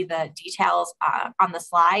can see the details on the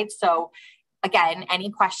slide. So again,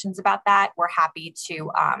 any questions about that, we're happy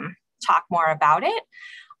to talk more about it.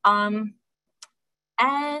 And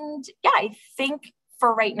yeah, I think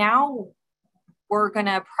for right now, we're going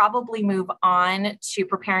to probably move on to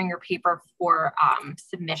preparing your paper for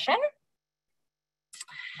submission.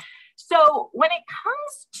 So when it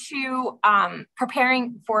comes to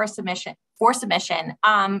preparing for a submission,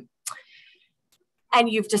 and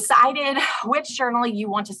you've decided which journal you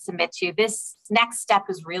want to submit to, this next step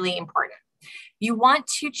is really important. You want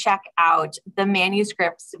to check out the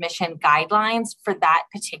manuscript submission guidelines for that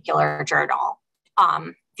particular journal.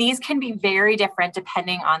 These can be very different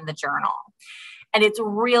depending on the journal. And it's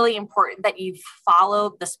really important that you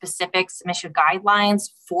follow the specific submission guidelines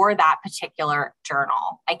for that particular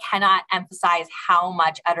journal. I cannot emphasize how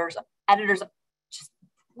much editors just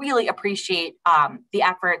really appreciate the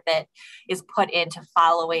effort that is put into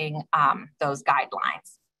following those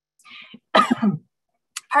guidelines.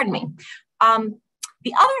 Pardon me.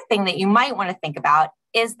 The other thing that you might want to think about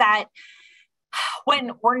is that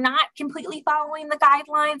when we're not completely following the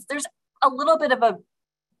guidelines, there's a little bit of a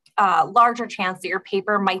larger chance that your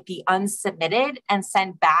paper might be unsubmitted and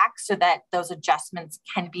sent back so that those adjustments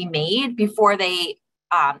can be made before they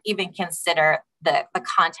even consider the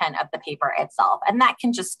content of the paper itself. And that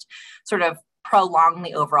can just sort of prolong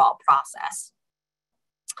the overall process.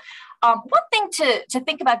 One thing to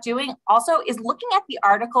think about doing also is looking at the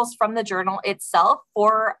articles from the journal itself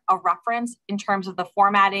for a reference in terms of the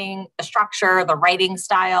formatting, the structure, the writing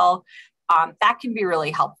style. That can be really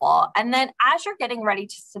helpful. And then as you're getting ready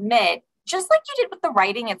to submit, just like you did with the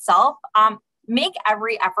writing itself, make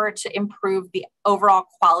every effort to improve the overall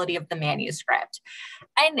quality of the manuscript.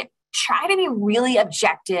 And try to be really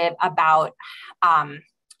objective about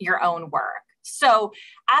your own work. So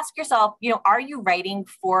ask yourself, are you writing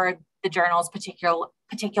for the journal's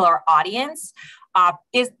particular audience?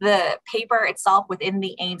 Is the paper itself within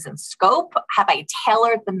the aims and scope? Have I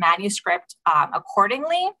tailored the manuscript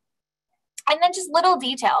accordingly? And then just little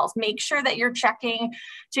details. Make sure that you're checking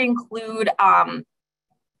to include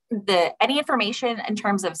any information in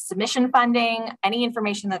terms of submission funding, any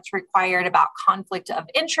information that's required about conflict of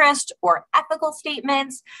interest or ethical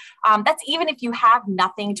statements. That's even if you have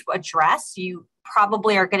nothing to address, you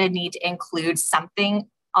probably are going to need to include something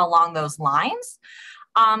along those lines.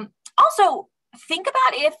 Also, think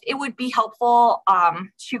about if it would be helpful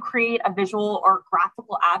to create a visual or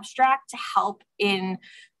graphical abstract to help in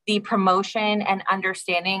the promotion and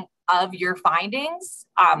understanding of your findings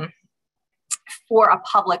for a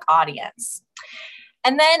public audience.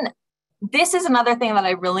 And then this is another thing that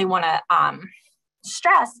I really want to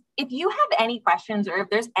stress. If you have any questions or if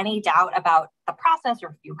there's any doubt about the process, or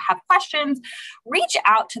if you have questions, reach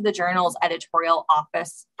out to the journal's editorial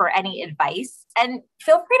office for any advice. And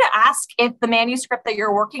feel free to ask if the manuscript that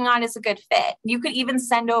you're working on is a good fit. You could even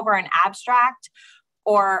send over an abstract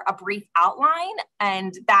or a brief outline,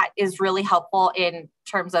 and that is really helpful in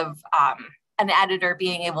terms of an editor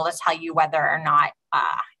being able to tell you whether or not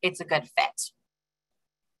it's a good fit.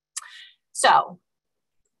 So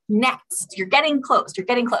next, you're getting close.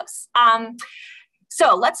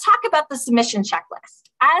 So let's talk about the submission checklist.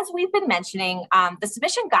 As we've been mentioning, the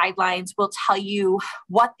submission guidelines will tell you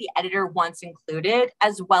what the editor wants included,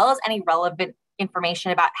 as well as any relevant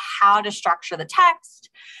information about how to structure the text,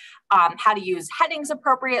 how to use headings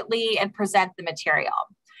appropriately, and present the material.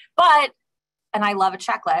 But, and I love a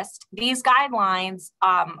checklist, these guidelines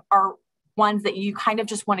are ones that you kind of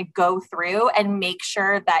just want to go through and make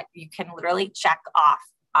sure that you can literally check off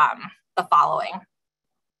the following.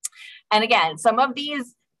 And again, some of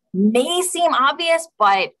these may seem obvious,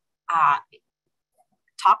 but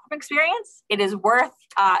talk from experience, it is worth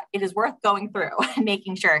going through and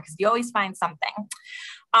making sure, because you always find something.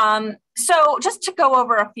 So just to go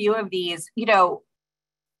over a few of these, and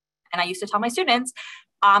I used to tell my students,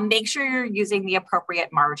 make sure you're using the appropriate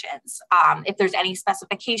margins. If there's any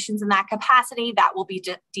specifications in that capacity, that will be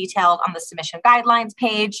detailed on the submission guidelines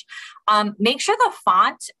page. Make sure the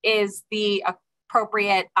font is the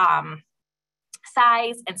appropriate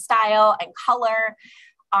size and style and color.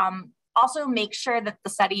 Also, make sure that the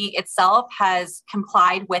study itself has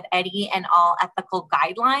complied with any and all ethical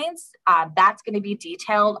guidelines. That's going to be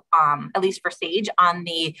detailed, at least for SAGE, on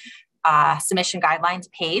the submission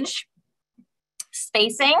guidelines page.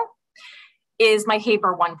 Spacing. Is my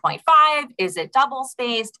paper 1.5? Is it double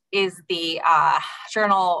spaced? Is the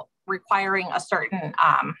journal requiring a certain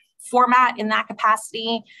format in that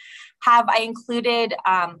capacity? Have I included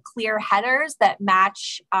clear headers that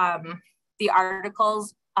match the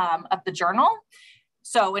articles of the journal?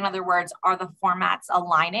 So in other words, are the formats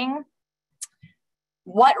aligning?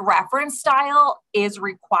 What reference style is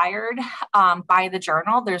required by the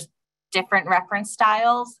journal? There's different reference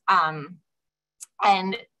styles.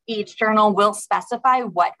 And Each journal will specify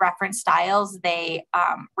what reference styles they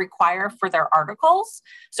require for their articles.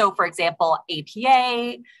 So for example,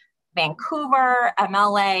 APA, Vancouver,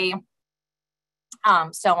 MLA,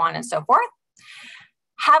 so on and so forth.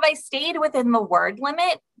 Have I stayed within the word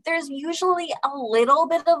limit? There's usually a little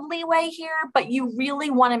bit of leeway here, but you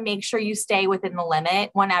really want to make sure you stay within the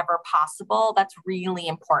limit whenever possible. That's really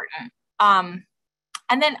important.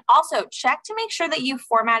 And then also check to make sure that you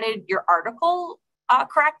formatted your article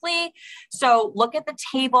correctly. So look at the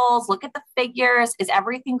tables, look at the figures. Is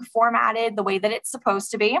everything formatted the way that it's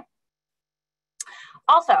supposed to be?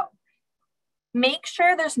 Also, make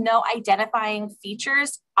sure there's no identifying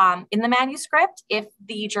features in the manuscript if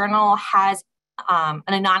the journal has an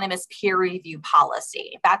anonymous peer review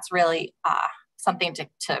policy. That's really something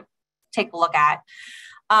to take a look at.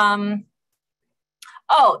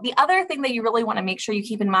 Oh, the other thing that you really want to make sure you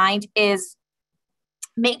keep in mind is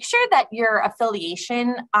make sure that your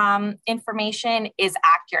affiliation information is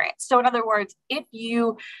accurate. So in other words, if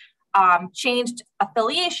you changed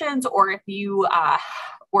affiliations, or if you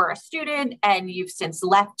were a student and you've since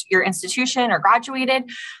left your institution or graduated,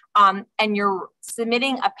 and you're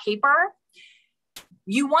submitting a paper,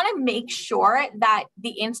 you want to make sure that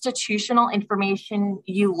the institutional information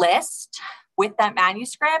you list with that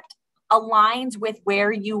manuscript aligns with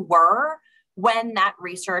where you were when that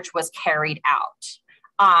research was carried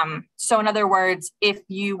out. So in other words, if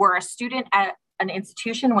you were a student at an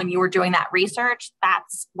institution when you were doing that research,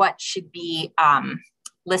 that's what should be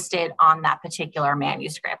listed on that particular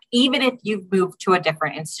manuscript, even if you've moved to a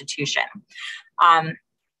different institution.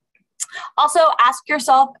 Also ask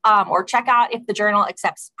yourself or check out if the journal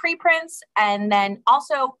accepts preprints. And then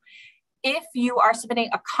also, if you are submitting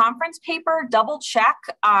a conference paper, double check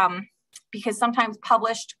because sometimes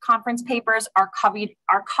published conference papers are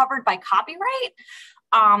covered by copyright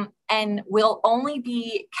and will only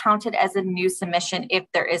be counted as a new submission if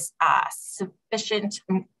there is sufficient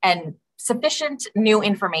new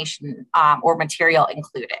information or material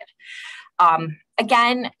included.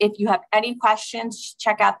 Again, if you have any questions,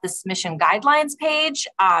 check out the submission guidelines page.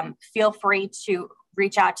 Feel free to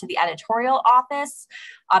reach out to the editorial office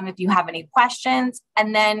if you have any questions,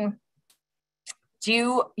 and then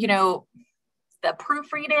do, the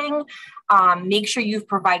proofreading, make sure you've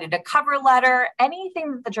provided a cover letter,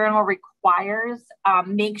 anything that the journal requires,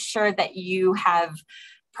 make sure that you have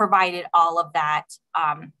provided all of that.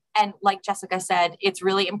 And like Jessica said, it's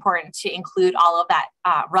really important to include all of that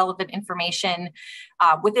relevant information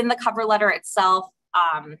within the cover letter itself.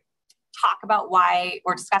 Talk about why,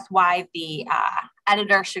 or discuss why the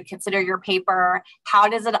editor should consider your paper. How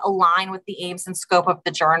does it align with the aims and scope of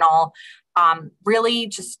the journal? Really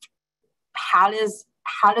just how does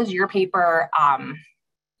your paper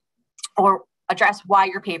or address why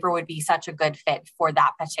your paper would be such a good fit for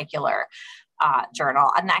that particular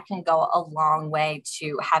journal. And that can go a long way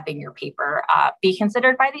to having your paper be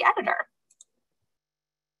considered by the editor.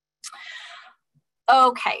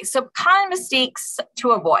 Okay, so common mistakes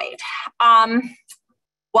to avoid.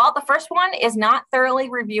 Well, the first one is not thoroughly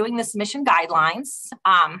reviewing the submission guidelines.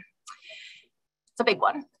 It's a big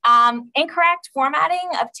one. Incorrect formatting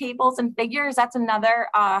of tables and figures, that's another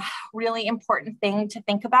really important thing to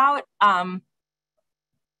think about.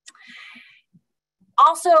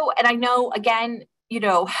 Also, and I know, again,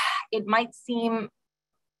 it might seem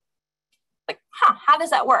like, how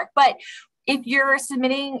does that work? But if you're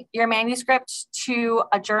submitting your manuscript to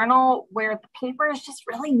a journal where the paper is just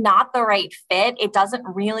really not the right fit, it doesn't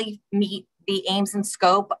really meet the aims and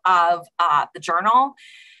scope of the journal,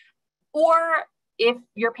 or if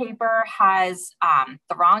your paper has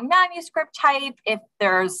the wrong manuscript type, if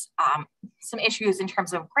there's some issues in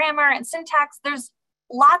terms of grammar and syntax, there's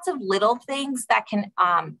lots of little things that can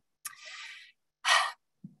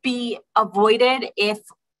be avoided if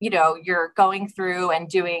you're going through and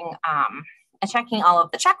doing and checking all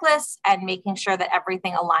of the checklists and making sure that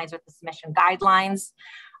everything aligns with the submission guidelines.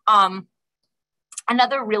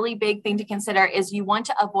 Another really big thing to consider is you want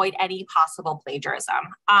to avoid any possible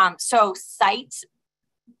plagiarism. So cite,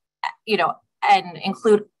 and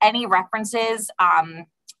include any references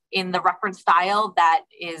in the reference style that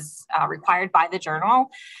is required by the journal.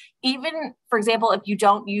 Even, for example, if you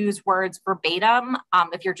don't use words verbatim,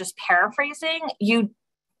 if you're just paraphrasing, you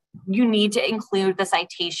need to include the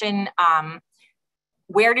citation.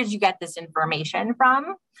 Where did you get this information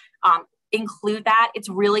from? Include that. It's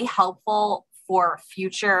really helpful for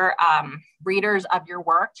future readers of your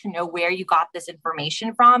work to know where you got this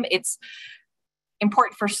information from. It's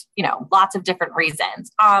important for lots of different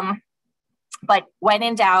reasons. But when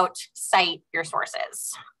in doubt, cite your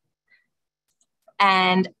sources.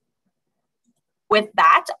 And with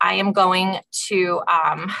that, I am going to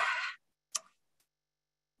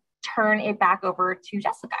turn it back over to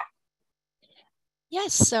Jessica.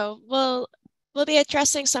 Yes, so we'll be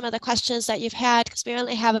addressing some of the questions that you've had because we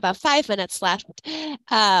only have about 5 minutes left.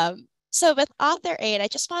 So with Author Aid, I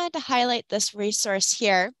just wanted to highlight this resource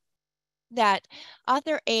here, that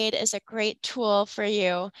Author Aid is a great tool for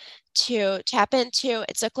you to tap into.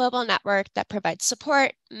 It's a global network that provides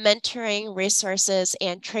support, mentoring, resources,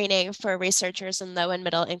 and training for researchers in low and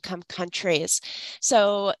middle income countries.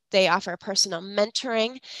 So they offer personal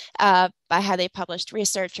mentoring by highly published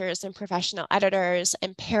researchers and professional editors,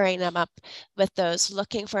 and pairing them up with those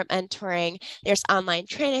looking for mentoring. There's online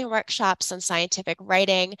training workshops on scientific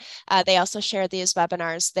writing. They also share these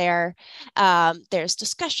webinars there. There's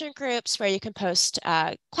discussion groups where you can post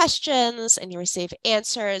questions and you receive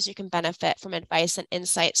answers. You can benefit from advice and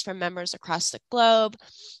insights from members across the globe.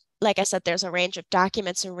 Like I said, there's a range of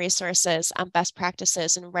documents and resources on best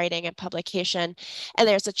practices in writing and publication, and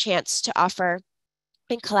there's a chance to offer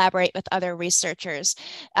and collaborate with other researchers.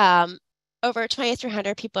 Over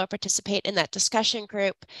 2,300 people participate in that discussion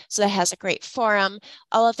group, so that has a great forum.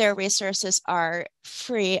 All of their resources are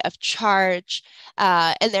free of charge,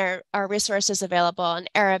 and there are resources available in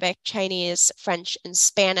Arabic, Chinese, French, and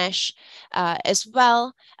Spanish as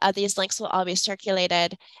well. These links will all be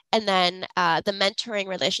circulated. And then the mentoring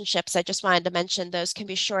relationships, I just wanted to mention, those can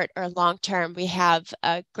be short or long-term. We have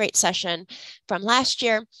a great session from last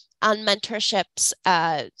year on mentorships.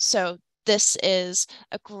 So this is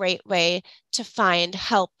a great way to find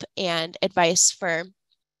help and advice for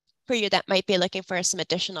you that might be looking for some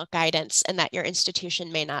additional guidance and that your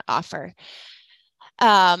institution may not offer.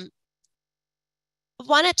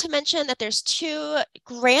 Wanted to mention that there's 2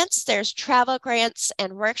 grants. There's travel grants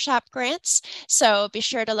and workshop grants. So be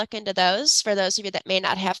sure to look into those for those of you that may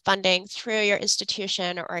not have funding through your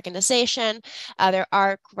institution or organization. There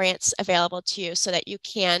are grants available to you so that you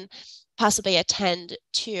can possibly attend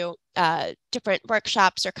to different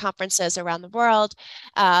workshops or conferences around the world.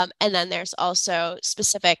 And then there's also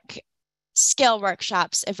specific skill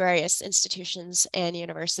workshops at various institutions and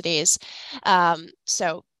universities.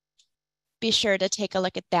 So be sure to take a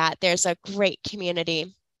look at that. There's a great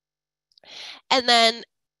community. And then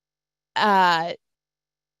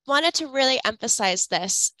wanted to really emphasize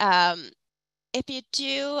this. If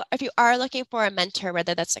you are looking for a mentor,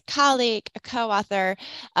 whether that's a colleague, a co-author,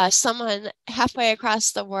 someone halfway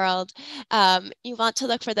across the world, you want to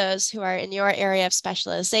look for those who are in your area of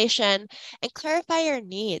specialization and clarify your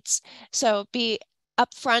needs. So be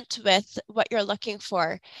upfront with what you're looking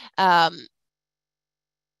for.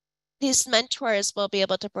 These mentors will be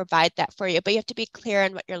able to provide that for you, but you have to be clear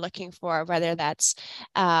on what you're looking for, whether that's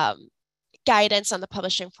guidance on the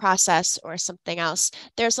publishing process or something else.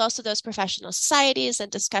 There's also those professional societies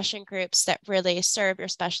and discussion groups that really serve your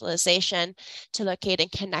specialization to locate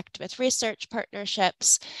and connect with research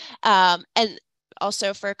partnerships, and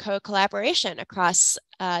also for co-collaboration across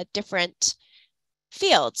different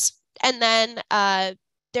fields. And then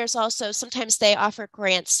there's also, sometimes they offer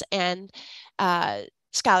grants and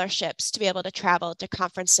scholarships to be able to travel to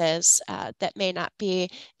conferences that may not be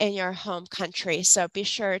in your home country. So be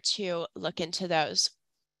sure to look into those.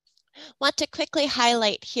 Want to quickly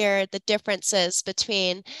highlight here the differences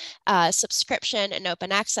between subscription and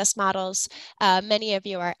open access models. Many of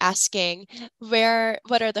you are asking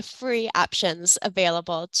what are the free options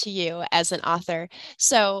available to you as an author.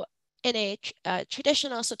 So in a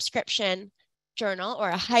traditional subscription journal or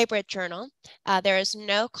a hybrid journal, there is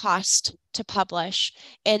no cost to publish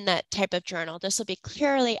in that type of journal. This will be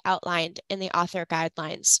clearly outlined in the author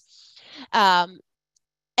guidelines. And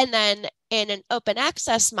then in an open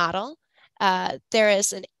access model, there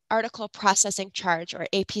is an article processing charge, or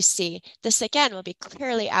APC. This again will be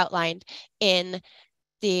clearly outlined in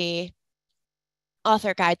the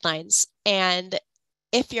author guidelines. And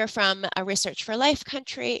if you're from a Research for Life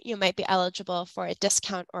country, you might be eligible for a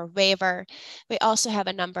discount or waiver. We also have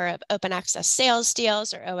a number of open access sales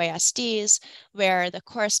deals, or OASDs, where the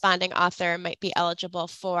corresponding author might be eligible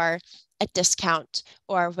for a discount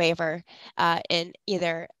or waiver in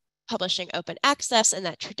either publishing open access in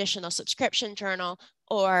that traditional subscription journal,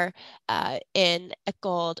 or in a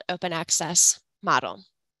gold open access model.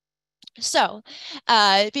 So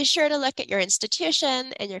be sure to look at your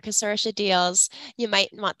institution and your consortia deals. You might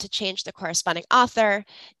want to change the corresponding author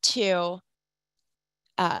to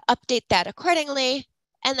update that accordingly.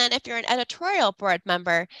 And then if you're an editorial board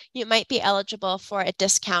member, you might be eligible for a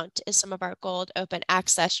discount in some of our gold open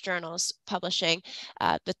access journals publishing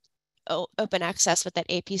the open access with that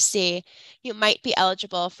APC, you might be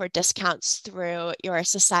eligible for discounts through your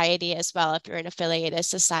society as well if you're an affiliated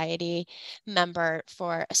society member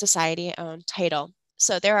for a society-owned title.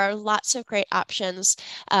 So there are lots of great options.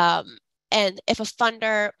 And if a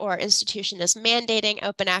funder or institution is mandating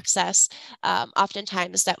open access,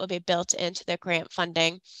 oftentimes that will be built into the grant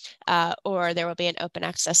funding, or there will be an open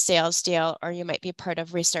access sales deal, or you might be part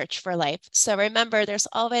of Research for Life. So remember, there's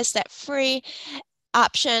always that free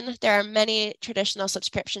option. There are many traditional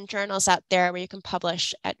subscription journals out there where you can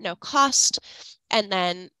publish at no cost, and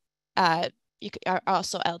then you are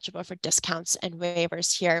also eligible for discounts and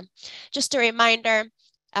waivers here. Just a reminder,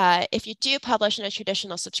 if you do publish in a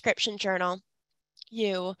traditional subscription journal,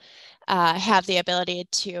 you have the ability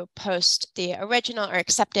to post the original or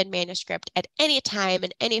accepted manuscript at any time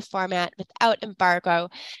in any format without embargo,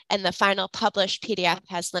 and the final published PDF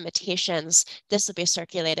has limitations. This will be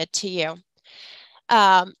circulated to you.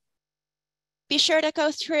 Be sure to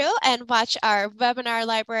go through and watch our webinar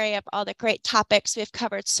library of all the great topics we've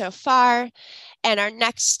covered so far. And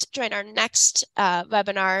join our next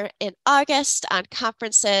webinar in August on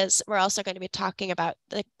conferences. We're also going to be talking about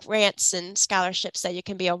the grants and scholarships that you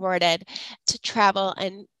can be awarded to travel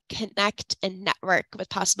and connect and network with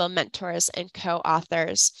possible mentors and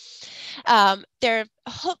co-authors.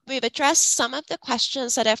 We've addressed some of the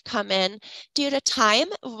questions that have come in. Due to time,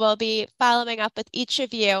 we'll be following up with each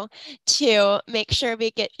of you to make sure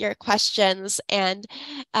we get your questions. And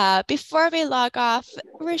before we log off,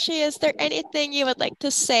 Rishi, is there anything you would like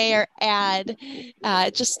to say or add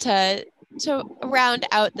just to round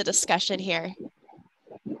out the discussion here?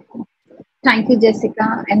 Thank you,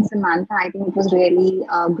 Jessica and Samantha. I think it was really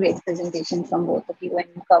a great presentation from both of you and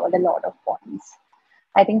covered a lot of points.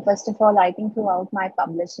 I think, first of all, I think throughout my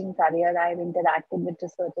publishing career, I've interacted with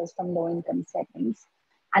researchers from low-income settings.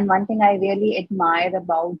 And one thing I really admire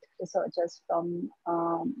about researchers from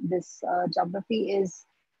this geography is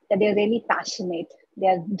that they're really passionate,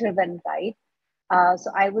 they're driven, right?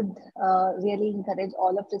 So I would really encourage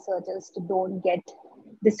all of researchers to don't get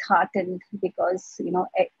disheartened because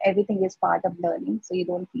everything is part of learning, so you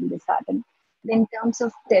don't feel disheartened. In terms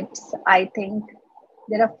of tips, I think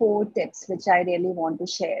there are 4 tips which I really want to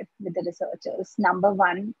share with the researchers. Number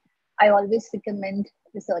 1, I always recommend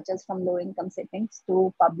researchers from low income settings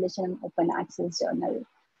to publish an open access journal.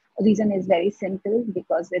 The reason is very simple,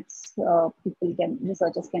 because it's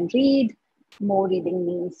researchers can read. More reading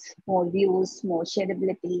means more views, more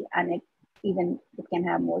shareability, and it can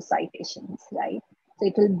have more citations, right? So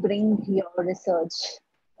it will bring your research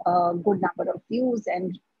a good number of views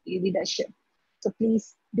and readership. So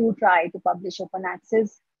please do try to publish open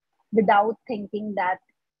access without thinking that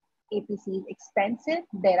APC is expensive.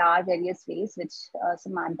 There are various ways which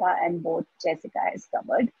Samantha and both Jessica has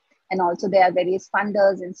covered. And also there are various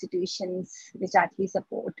funders, institutions which actually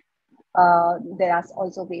support. There are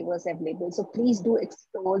also waivers available. So please do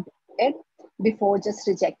explore it before just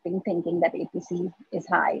rejecting, thinking that APC is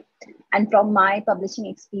high. And from my publishing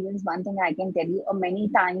experience, one thing I can tell you, many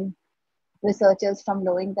times researchers from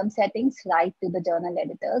low income settings write to the journal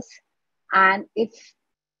editors. And if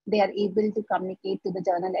they are able to communicate to the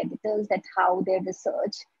journal editors that how their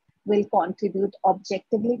research will contribute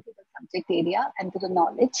objectively to the subject area and to the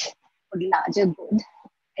knowledge for the larger good,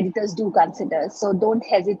 editors do consider. So don't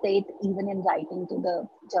hesitate even in writing to the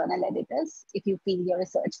journal editors if you feel your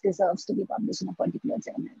research deserves to be published in a particular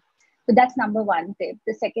journal. So that's number 1 tip.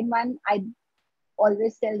 The second one, I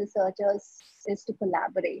always tell researchers is to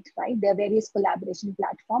collaborate, right? There are various collaboration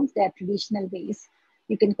platforms. There are traditional ways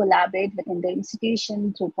you can collaborate within the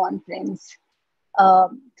institution, through conference,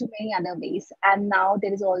 through many other ways. And now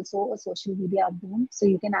there is also a social media boom. So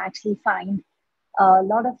you can actually find a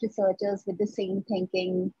lot of researchers with the same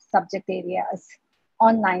thinking subject areas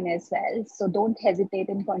online as well. So don't hesitate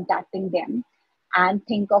in contacting them and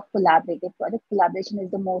think of collaborative project. Collaboration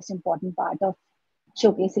is the most important part of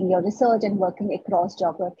showcasing your research and working across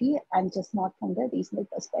geography, and just not from the regional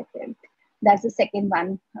perspective. That's the second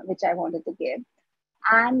one which I wanted to give.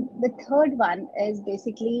 And the third one is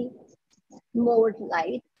basically more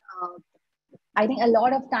light. I think a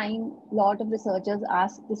lot of researchers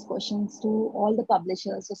ask these questions to all the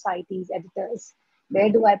publishers, societies, editors. Where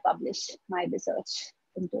do I publish my research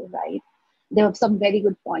into, right? There were some very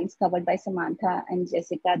good points covered by Samantha and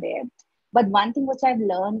Jessica there. But one thing which I've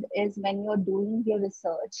learned is when you're doing your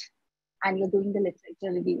research and you're doing the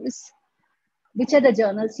literature reviews, which are the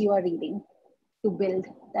journals you are reading to build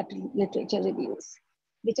that literature reviews?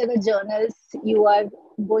 Which are the journals you are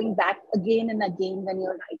going back again and again when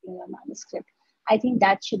you're writing your manuscript? I think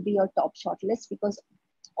that should be your top shortlist, because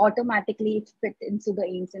automatically it fits into the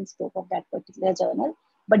aims and scope of that particular journal.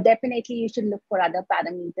 But definitely you should look for other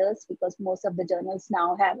parameters, because most of the journals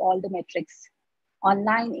now have all the metrics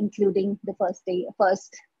online, including the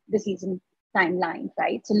first decision timeline,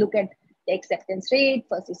 right? So look at the acceptance rate,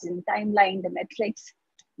 first decision timeline, the metrics.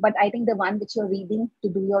 But I think the one which you're reading to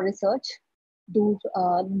do your research, these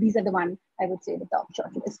are the one I would say the top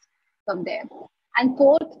shortlist from there. And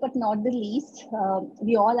fourth, but not the least,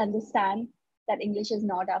 we all understand that English is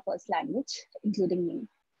not our first language, including me,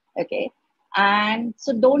 okay? And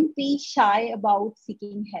so don't be shy about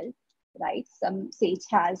seeking help, right? Sage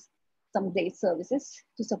has some great services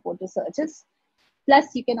to support researchers. Plus,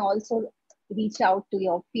 you can also reach out to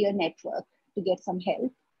your peer network to get some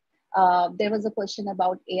help. There was a question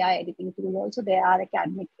about AI editing tools also. There are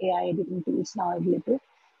academic AI editing tools now available.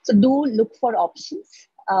 So do look for options.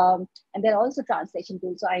 And there are also translation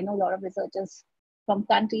tools. So I know a lot of researchers from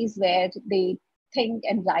countries where they think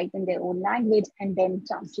and write in their own language and then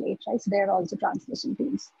translate, right? So there are also translation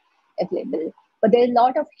tools available. But there's a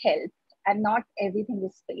lot of help and not everything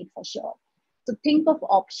is paid for sure. So think of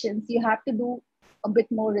options. You have to do a bit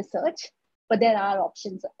more research, but there are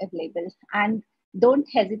options available. And don't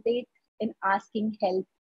hesitate in asking help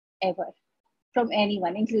ever from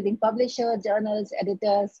anyone, including publishers, journals,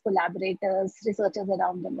 editors, collaborators, researchers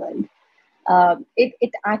around the world.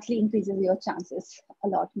 It actually increases your chances a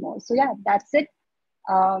lot more. So yeah, that's it.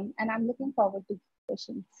 And I'm looking forward to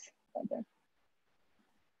questions further.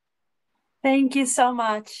 Thank you so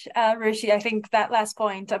much, Ruchi. I think that last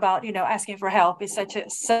point about, asking for help is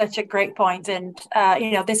such a great point. And,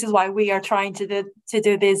 this is why we are trying to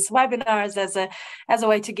do these webinars as a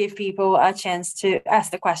way to give people a chance to ask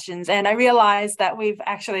the questions. And I realize that we've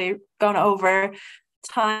actually gone over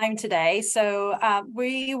time today, so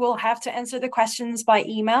we will have to answer the questions by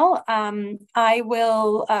email.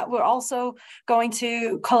 We're also going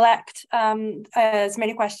to collect as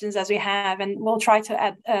many questions as we have, and we'll try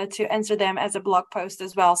to answer them as a blog post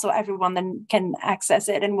as well, so everyone then can access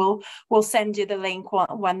it, and we'll send you the link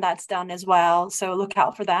when that's done as well. So look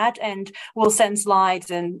out for that, and we'll send slides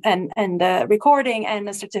and the recording and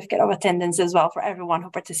a certificate of attendance as well for everyone who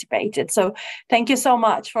participated. So thank you so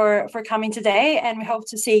much for coming today, and we hope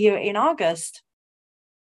to see you in August.